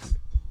we fucking.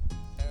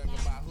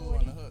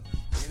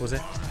 What was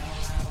it?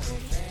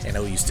 And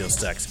OU still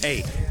sucks.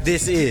 Hey,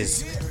 this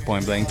is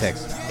Point Blank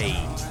Texas. hey.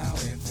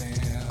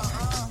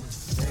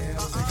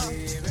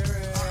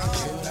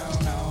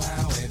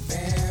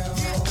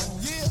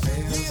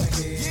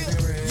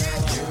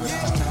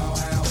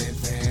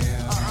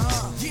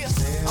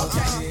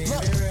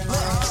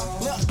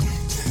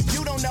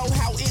 You don't know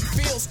how it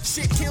feels.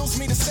 Shit kills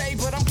me to say,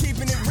 but I'm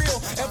keeping it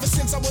real. Ever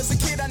since I was a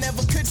kid, I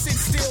never could sit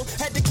still.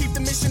 Had to keep the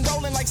mission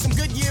rolling like some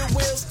Goodyear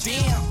wheels.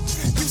 Damn,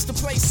 used to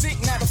play sick,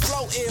 now the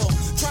flow ill.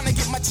 Trying to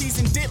get my cheese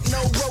and dip,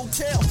 no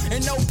rotel.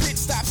 And no pit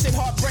stops at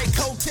Heartbreak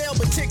Hotel.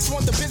 But chicks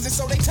want the business,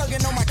 so they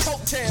tugging on my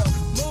coattail.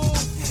 Move,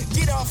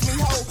 get off me,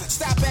 ho.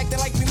 Stop acting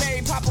like we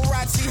married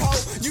paparazzi, ho.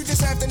 You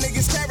just have the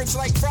niggas carrots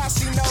like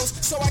Frosty knows.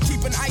 So I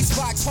keep an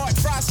icebox, hard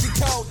frosty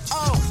cold.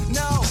 Oh,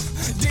 no.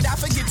 Did I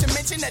forget to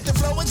mention that the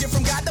flow is gift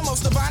from God, the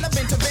most divine of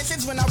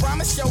interventions? When I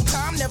rhyme, it's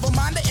showtime. Never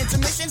mind the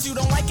intermissions. You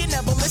don't like it,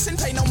 never listen.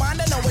 Pay no mind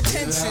or no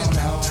attention. You don't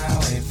know how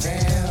it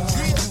feels.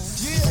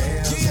 Feels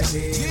to keep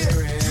it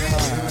real. You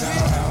don't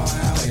know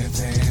how it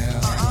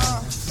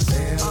feels.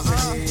 Feels to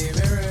keep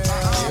it real.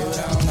 You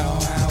don't know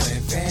how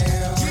it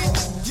feels.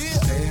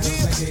 Feels to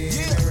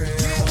keep it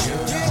real. You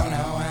don't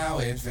know how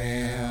it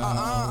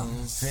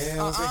feels.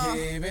 Feels to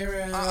keep it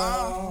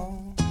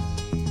real.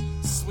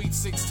 Sweet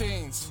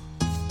 16s.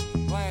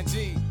 Plan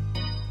G.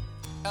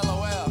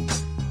 LOL.